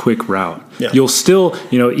quick route. Yeah. You'll still,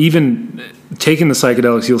 even taking the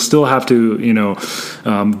psychedelics, you'll still have to,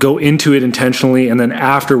 go into it intentionally. And then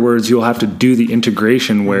afterwards, you'll have to do the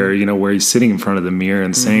integration where, where he's sitting in front of the mirror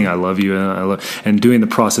and saying, I love you, and doing the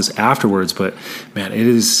process afterwards. But man, it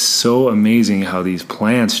is so amazing how these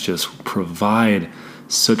plants just provide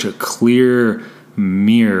such a clear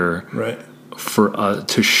mirror for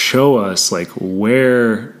to show us like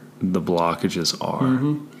where the blockages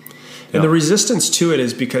are. And the resistance to it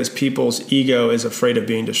is because people's ego is afraid of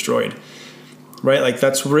being destroyed, right? Like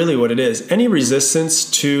that's really what it is. Any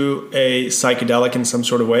resistance to a psychedelic in some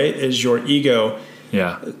sort of way is your ego.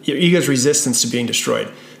 Yeah. Your ego's resistance to being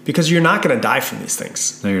destroyed because you're not going to die from these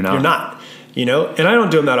things. No, you're not. You're not. you know, and I don't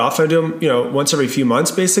do them that often. I do them, you know, once every few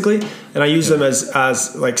months basically. And I use them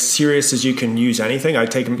as like serious as you can use anything. I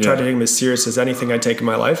take them, try to take them as serious as anything I take in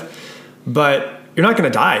my life, but you're not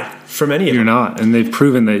going to die from any of them. You're not. And they've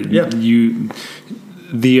proven that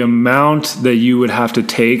the amount that you would have to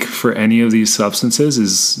take for any of these substances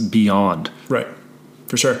is beyond. Right.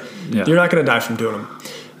 For sure. Yeah. You're not going to die from doing them,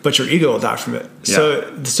 but your ego will die from it.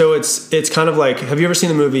 Yeah. So it's kind of like, have you ever seen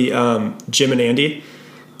the movie Jim and Andy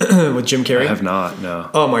with Jim Carrey? I have not, no.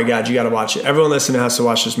 Oh my God, you got to watch it. Everyone listening has to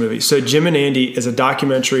watch this movie. So Jim and Andy is a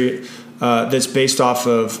documentary that's based off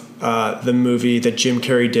of the movie that Jim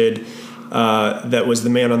Carrey did that was The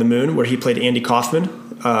Man on the Moon, where he played Andy Kaufman.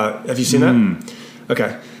 Have you seen that?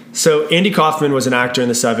 Okay. So Andy Kaufman was an actor in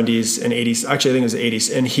the 70s and 80s. Actually, I think it was the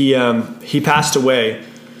 80s. And he passed away,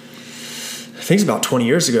 I think it's about 20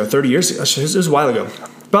 years ago, 30 years ago. It was a while ago.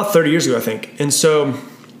 About 30 years ago, I think. And so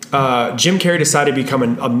Jim Carrey decided to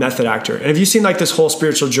become a method actor. And have you seen like this whole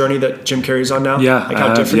spiritual journey that Jim Carrey's on now? Yeah. Like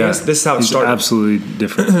how different he is? This is how it started. Absolutely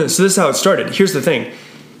different. So this is how it started. Here's the thing.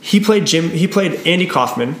 He played Andy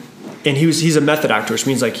Kaufman, and he's a method actor, which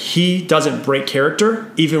means like he doesn't break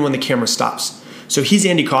character even when the camera stops. So he's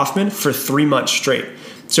Andy Kaufman for 3 months straight.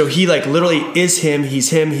 So he like literally is him. He's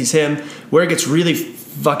him. Where it gets really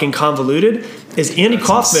fucking convoluted is Andy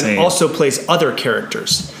Kaufman also plays other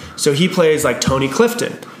characters. So he plays like Tony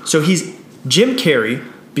Clifton. So he's Jim Carrey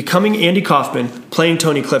becoming Andy Kaufman playing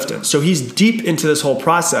Tony Clifton. So he's deep into this whole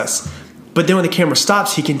process. But then when the camera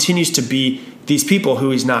stops, he continues to be these people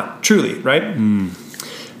who he's not truly, right?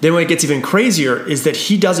 Then when it gets even crazier is that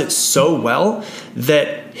he does it so well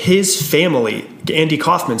that his family, Andy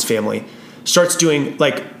Kaufman's family, starts doing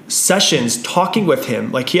like sessions talking with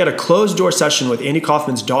him. Like he had a closed door session with Andy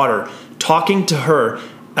Kaufman's daughter, talking to her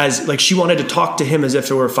as like she wanted to talk to him as if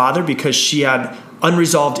it were her father because she had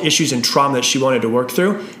unresolved issues and trauma that she wanted to work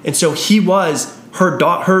through. And so he was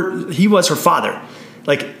he was her father,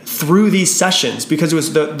 like through these sessions, because it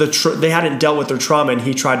was they hadn't dealt with their trauma and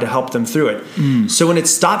he tried to help them through it. So when it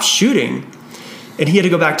stopped shooting and he had to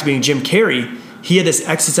go back to being Jim Carrey, he had this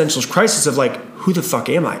existential crisis of like, who the fuck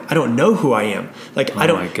am I? I don't know who I am. Like, I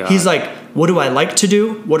don't, he's like, what do I like to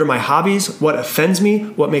do? What are my hobbies? What offends me?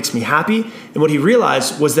 What makes me happy? And what he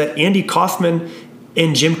realized was that Andy Kaufman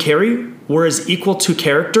and Jim Carrey were as equal to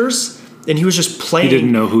characters, and he was just playing. He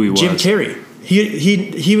didn't know who he was. Jim Carrey.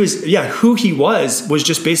 He was, who he was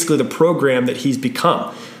just basically the program that he's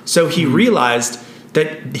become. So he realized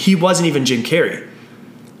that he wasn't even Jim Carrey.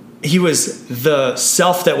 He was the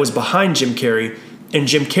self that was behind Jim Carrey, and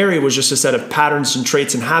Jim Carrey was just a set of patterns and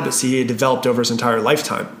traits and habits he had developed over his entire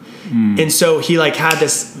lifetime. And so he like had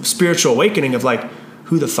this spiritual awakening of like,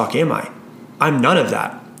 who the fuck am I? I'm none of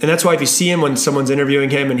that. And that's why if you see him when someone's interviewing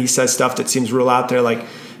him and he says stuff that seems real out there, like,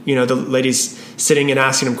 you know, the lady's sitting and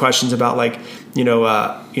asking him questions about like, you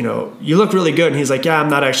look really good. And he's like, yeah, I'm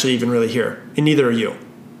not actually even really here. And neither are you.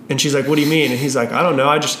 And she's like, what do you mean? And he's like, I don't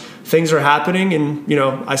know. Things are happening and,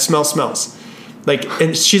 I smell smells. Like,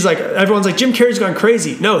 and she's like, everyone's like, Jim Carrey's gone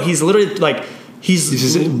crazy. No, he's literally like, he's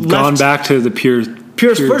just gone back to the purest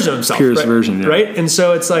version of himself. Purest version, yeah. Right? And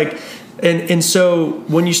so it's like, and so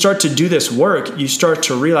when you start to do this work, you start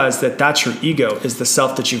to realize that that's your ego, is the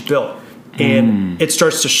self that you've built. And it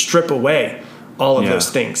starts to strip away all of those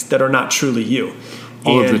things that are not truly you.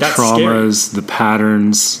 All of the traumas, the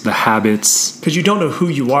patterns, the habits. Because you don't know who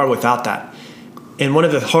you are without that. And one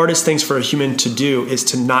of the hardest things for a human to do is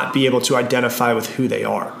to not be able to identify with who they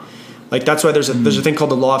are. Like that's why there's a thing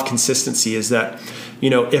called the law of consistency, is that,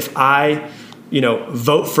 if I,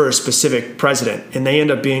 vote for a specific president and they end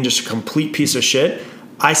up being just a complete piece of shit,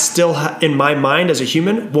 I still, in my mind as a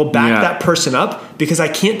human, will back that person up, because I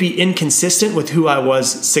can't be inconsistent with who I was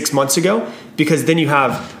 6 months ago, because then you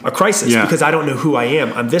have a crisis because I don't know who I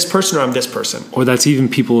am. I'm this person or I'm this person. Or that's even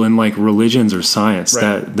people in like religions or science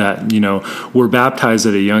that were baptized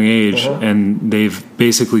at a young age and they've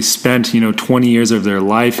basically spent, 20 years of their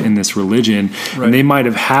life in this religion, and they might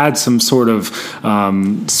have had some sort of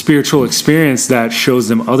spiritual experience that shows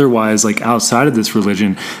them otherwise, like outside of this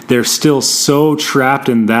religion. They're still so trapped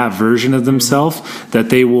in that version of themselves that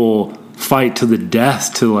they will fight to the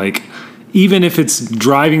death to like, even if it's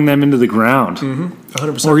driving them into the ground.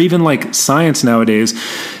 100%. Or even like science nowadays,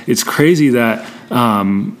 it's crazy that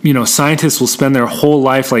scientists will spend their whole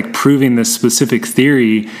life like proving this specific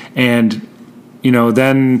theory, and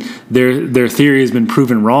then their theory has been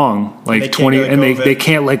proven wrong like 20, and they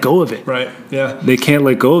can't let go of it. Right. Yeah. They can't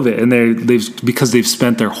let go of it, and because they've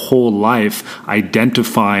spent their whole life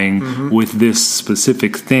identifying with this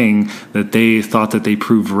specific thing that they thought that they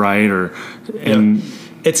proved right.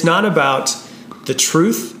 It's not about the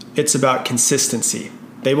truth, it's about consistency.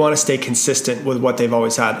 They want to stay consistent with what they've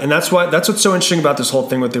always had. And that's what's so interesting about this whole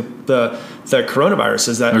thing with the coronavirus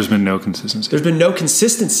is that there's been no consistency. There's been no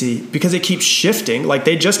consistency because it keeps shifting. Like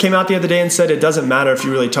they just came out the other day and said it doesn't matter if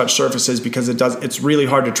you really touch surfaces because it's really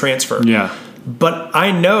hard to transfer. Yeah. But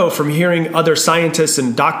I know from hearing other scientists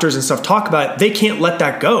and doctors and stuff talk about it, they can't let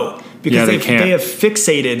that go because they have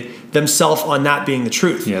fixated themselves on that being the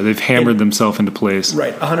truth. Yeah, they've hammered themselves into place.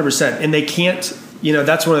 Right, 100%. And they can't,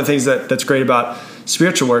 that's one of the things that's great about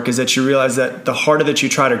spiritual work is that you realize that the harder that you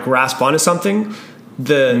try to grasp onto something,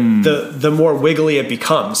 the more wiggly it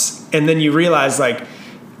becomes. And then you realize like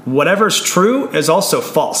whatever's true is also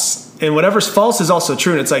false. And whatever's false is also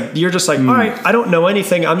true. And it's like, you're just like, all right, I don't know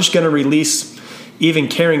anything. I'm just going to release even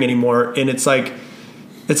caring anymore. And it's like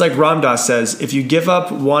Ram Dass says, if you give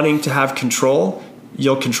up wanting to have control,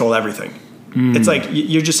 you'll control everything. It's like,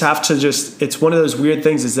 you just have to it's one of those weird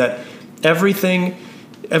things is that every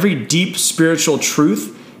deep spiritual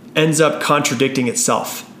truth ends up contradicting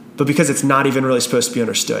itself, but because it's not even really supposed to be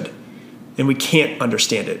understood. And we can't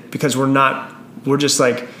understand it because we're just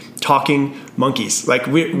like talking monkeys. Like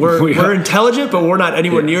we're intelligent, but we're not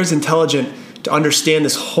anywhere near as intelligent to understand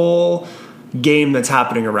this whole game that's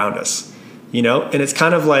happening around us, And it's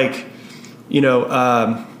kind of like,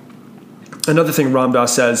 another thing Ram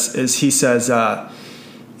Dass says is he says,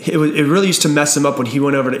 it really used to mess him up when he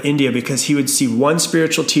went over to India because he would see one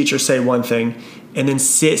spiritual teacher say one thing and then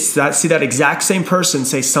see that exact same person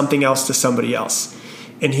say something else to somebody else.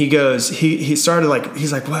 And he goes, he started like,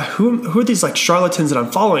 he's like, well, who are these like charlatans that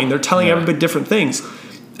I'm following? They're telling everybody different things.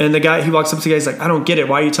 And the guy, he walks up to the guy, he's like, I don't get it.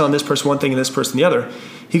 Why are you telling this person one thing and this person the other?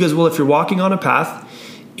 He goes, well, if you're walking on a path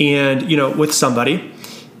and, with somebody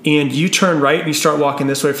and you turn right and you start walking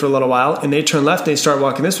this way for a little while and they turn left and they start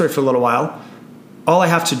walking this way for a little while, all I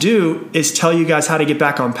have to do is tell you guys how to get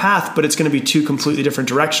back on path, but it's going to be two completely different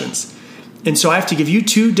directions. And so I have to give you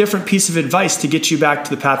two different pieces of advice to get you back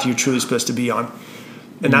to the path you're truly supposed to be on.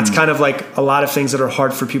 And that's kind of like a lot of things that are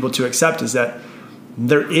hard for people to accept is that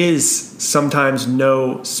there is sometimes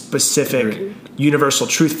no specific universal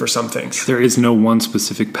truth for some things. There is no one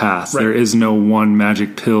specific path. Right. There is no one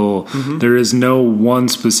magic pill. Mm-hmm. There is no one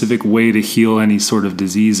specific way to heal any sort of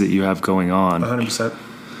disease that you have going on. 100%.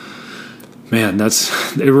 Man,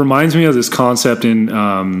 it reminds me of this concept in,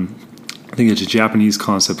 I think it's a Japanese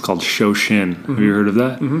concept called Shoshin. Mm-hmm. Have you heard of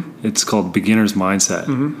that? Mm-hmm. It's called beginner's mindset.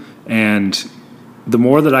 Mm-hmm. And the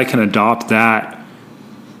more that I can adopt that,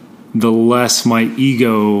 the less my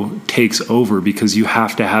ego takes over because you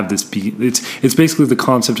have to have this. It's basically the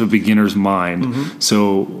concept of beginner's mind. Mm-hmm.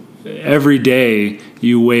 So every day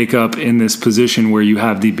you wake up in this position where you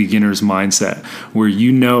have the beginner's mindset, where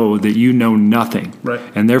you know that you know nothing. Right.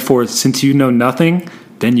 And therefore, since you know nothing,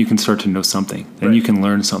 then you can start to know something. Then you can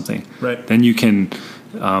learn something. Right. Then you can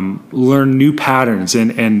learn new patterns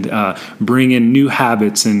and bring in new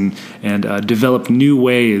habits and develop new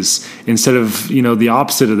ways instead of, the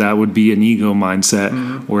opposite of that would be an ego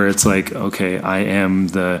mindset where it's like, okay, I am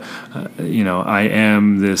I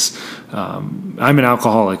am this, I'm an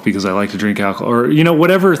alcoholic because I like to drink alcohol or,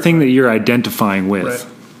 whatever thing that you're identifying with. Right.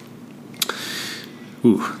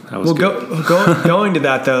 Ooh, that was good. Going to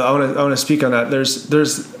that though, I want to speak on that. There's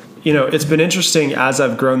it's been interesting as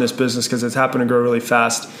I've grown this business because it's happened to grow really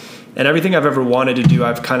fast, and everything I've ever wanted to do,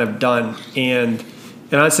 I've kind of done. And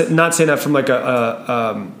I'm not saying that from like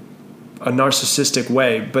a narcissistic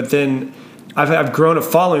way, but then I've grown a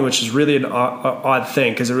following, which is really an odd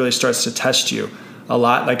thing because it really starts to test you a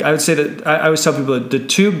lot. Like I would say that I always tell people that the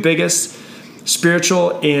two biggest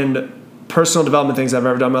spiritual and personal development things I've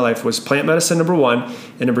ever done in my life was plant medicine, number one,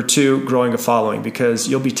 and number two, growing a following, because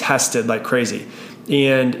you'll be tested like crazy.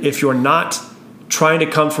 And if you're not trying to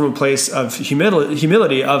come from a place of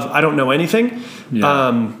humility of I don't know anything,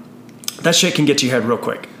 that shit can get to your head real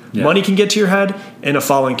quick. Yeah. Money can get to your head, and a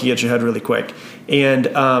following can get to your head really quick. And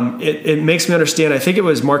it makes me understand. I think it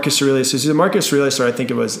was Marcus Aurelius. Was it Marcus Aurelius, or I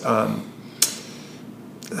think it was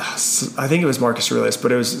Marcus Aurelius,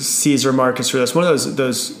 but it was Caesar Marcus Aurelius. One of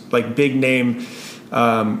those like big name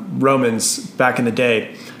Romans back in the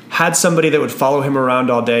day had somebody that would follow him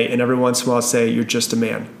around all day, and every once in a while say, "You're just a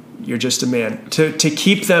man. You're just a man," to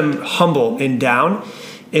keep them humble and down.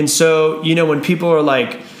 And so when people are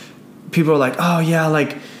like, "Oh yeah,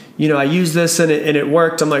 like." I used this and it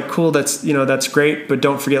worked. I'm like, cool. That's great. But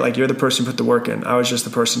don't forget, like, you're the person who put the work in. I was just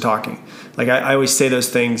the person talking. Like I always say those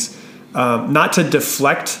things, not to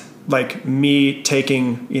deflect, like me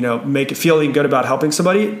taking, feeling good about helping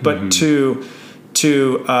somebody, but to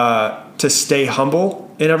stay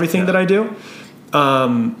humble in everything that I do.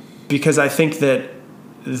 Because I think that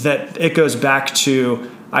it goes back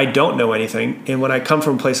to, I don't know anything. And when I come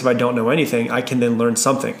from a place of I don't know anything, I can then learn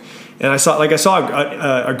something. And I saw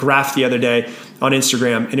a graph the other day on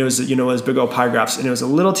Instagram, and it was, one of those big old pie graphs, and it was a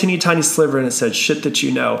little teeny tiny sliver, and it said shit that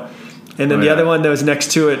you know. And then the other one that was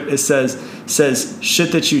next to it, says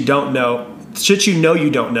shit that you don't know, shit you know you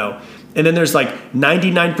don't know. And then there's like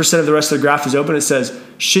 99% of the rest of the graph is open. It says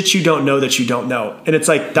shit you don't know that you don't know. And it's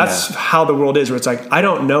like, that's how the world is, where it's like, I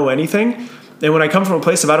don't know anything. And when I come from a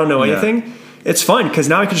place of I don't know anything, it's fun because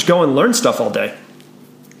now I can just go and learn stuff all day.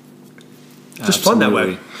 Just fun that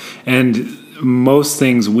way. And most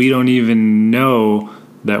things we don't even know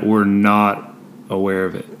that we're not aware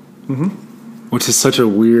of it. Mm-hmm. Which is such a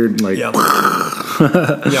weird, like,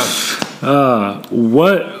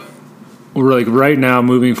 what, like right now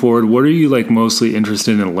moving forward, what are you like mostly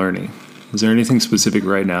interested in learning? Is there anything specific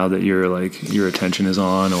right now that you're like, your attention is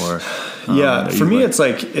on, or? For me, it's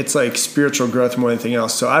like spiritual growth more than anything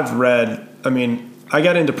else. So I've read, I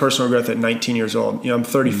got into personal growth at 19 years old. I'm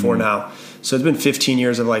 34 now. So it's been 15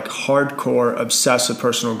 years of like hardcore obsessed with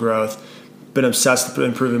personal growth, been obsessed with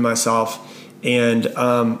improving myself. And,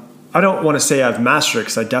 I don't want to say I've mastered it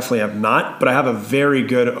because I definitely have not, but I have a very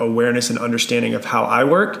good awareness and understanding of how I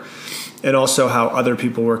work and also how other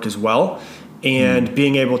people work as well, and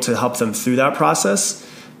being able to help them through that process.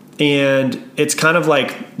 And it's kind of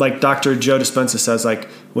like Dr. Joe Dispenza says, like,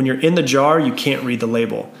 when you're in the jar, you can't read the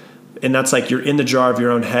label. And that's like you're in the jar of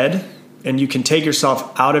your own head, and you can take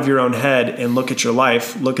yourself out of your own head and look at your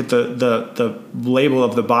life, look at the label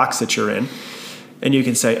of the box that you're in. And you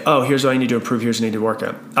can say, oh, here's what I need to improve. Here's what I need to work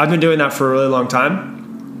on. I've been doing that for a really long time.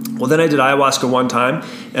 Well, then I did ayahuasca one time,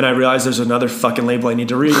 and I realized there's another fucking label I need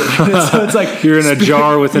to read. So it's like you're in a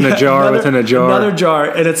jar within a jar within a jar. Another jar,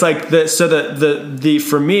 and it's like the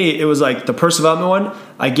for me, it was like the personal development one.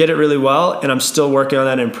 I get it really well, and I'm still working on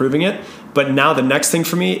that and improving it. But now the next thing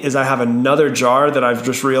for me is I have another jar that I've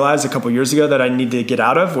just realized a couple years ago that I need to get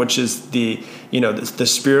out of, which is the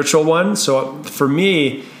spiritual one. So for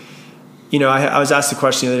me, I was asked the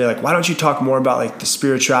question the other day, like, why don't you talk more about like the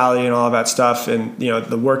spirituality and all of that stuff and,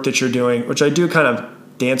 the work that you're doing, which I do kind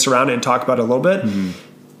of dance around and talk about a little bit. Mm-hmm.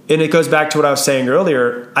 And it goes back to what I was saying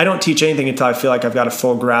earlier. I don't teach anything until I feel like I've got a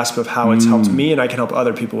full grasp of how it's helped me and I can help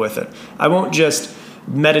other people with it. I won't just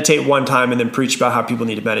meditate one time and then preach about how people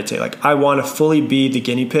need to meditate. Like, I want to fully be the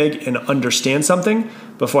guinea pig and understand something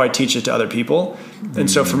before I teach it to other people. And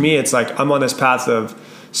so for me, it's like, I'm on this path of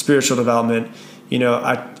spiritual development.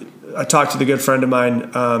 I talked to the good friend of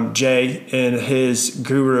mine, Jay, and his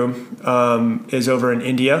guru is over in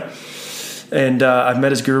India. And I've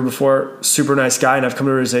met his guru before, super nice guy. And I've come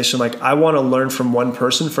to a realization, like, I want to learn from one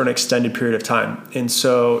person for an extended period of time. And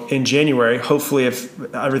so in January, hopefully if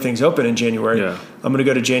everything's open in January, I'm going to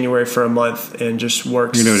go to January for a month and just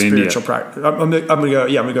work spiritual practice. I'm going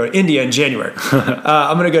to go to India in January.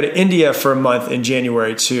 I'm going to go to India for a month in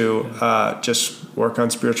January to just work on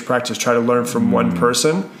spiritual practice, try to learn from one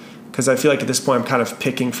person. Because I feel like at this point I'm kind of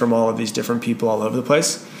picking from all of these different people all over the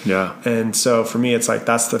place. Yeah. And so for me, it's like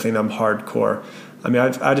that's the thing that I'm hardcore.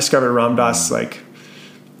 I discovered Ram Dass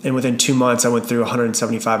and within 2 months I went through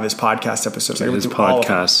 175 of his podcast episodes. His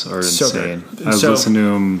podcasts are insane. I was listening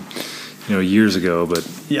to him, years ago, but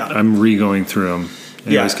I'm re-going through them.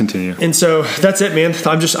 Anyways, continue. And so that's it, man.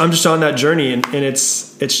 I'm just on that journey, and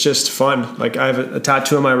it's just fun. Like, I have a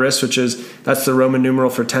tattoo on my wrist, that's the Roman numeral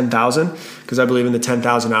for 10,000, because I believe in the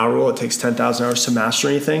 10,000 hour rule. It takes 10,000 hours to master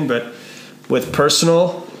anything, but with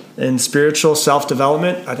personal and spiritual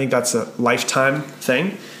self-development, I think that's a lifetime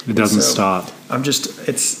thing. It doesn't stop.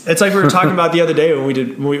 It's like we were talking about the other day when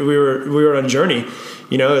we were on a journey.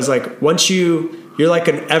 It's like once you're like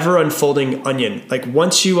an ever unfolding onion. Like,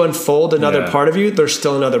 once you unfold another part of you, there's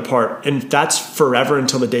still another part. And that's forever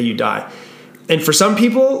until the day you die. And for some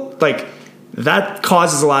people, like, that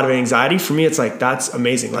causes a lot of anxiety. For me, it's like, that's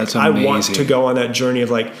amazing. Like, I want to go on that journey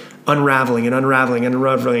of like unraveling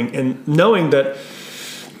and knowing that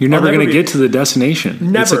you're never going to get to the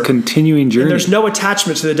destination. Never. It's a continuing journey. And there's no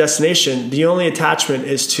attachment to the destination. The only attachment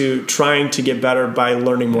is to trying to get better by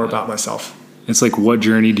learning more about myself. It's like, what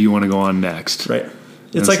journey do you want to go on next? Right.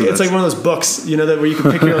 It's like one of those books, that where you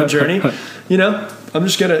can pick your own journey.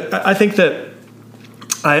 I think that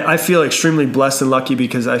I feel extremely blessed and lucky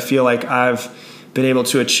because I feel like I've been able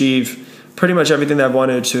to achieve pretty much everything that I've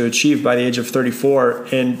wanted to achieve by the age of 34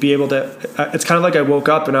 and be able to, it's kind of like I woke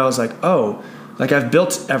up and I was like, oh, Like I've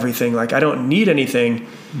built everything. Like I don't need anything.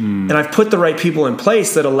 And I've put the right people in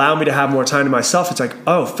place that allow me to have more time to myself. It's like,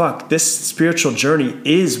 oh fuck, this spiritual journey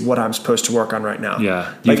is what I'm supposed to work on right now.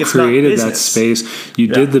 Yeah. Like You created that space. You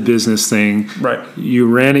did the business thing. Right. You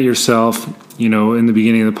ran it yourself. You know, in the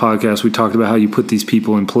beginning of the podcast, we talked about how you put these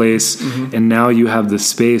people in place, and now you have the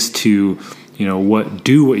space to, you know,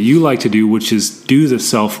 do what you like to do, which is do the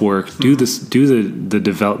self work, do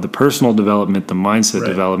the personal development, the mindset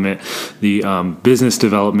development, the business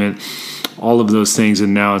development, all of those things.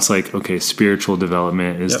 And now it's like, okay, spiritual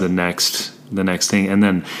development is the next thing. And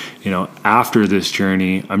then, you know, after this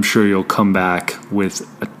journey, I'm sure you'll come back with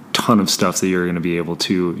a ton of stuff that you're going to be able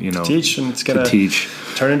to, you know, teach, and it's going to teach,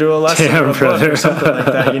 turn into a lesson or a book or something like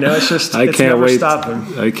that. You know, it's just, it's never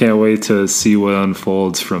stopping. I can't wait to see what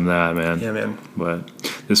unfolds from that, man. Yeah, man. But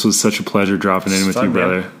this was such a pleasure dropping in with you,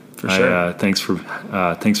 brother. Man. For sure.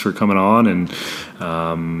 Thanks for coming on, and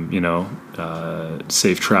you know,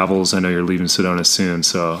 safe travels. I know you're leaving Sedona soon,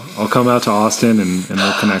 so I'll come out to Austin and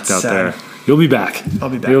we'll connect out there. You'll be back. I'll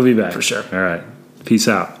be back. You'll be back for sure. All right. Peace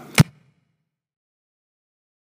out.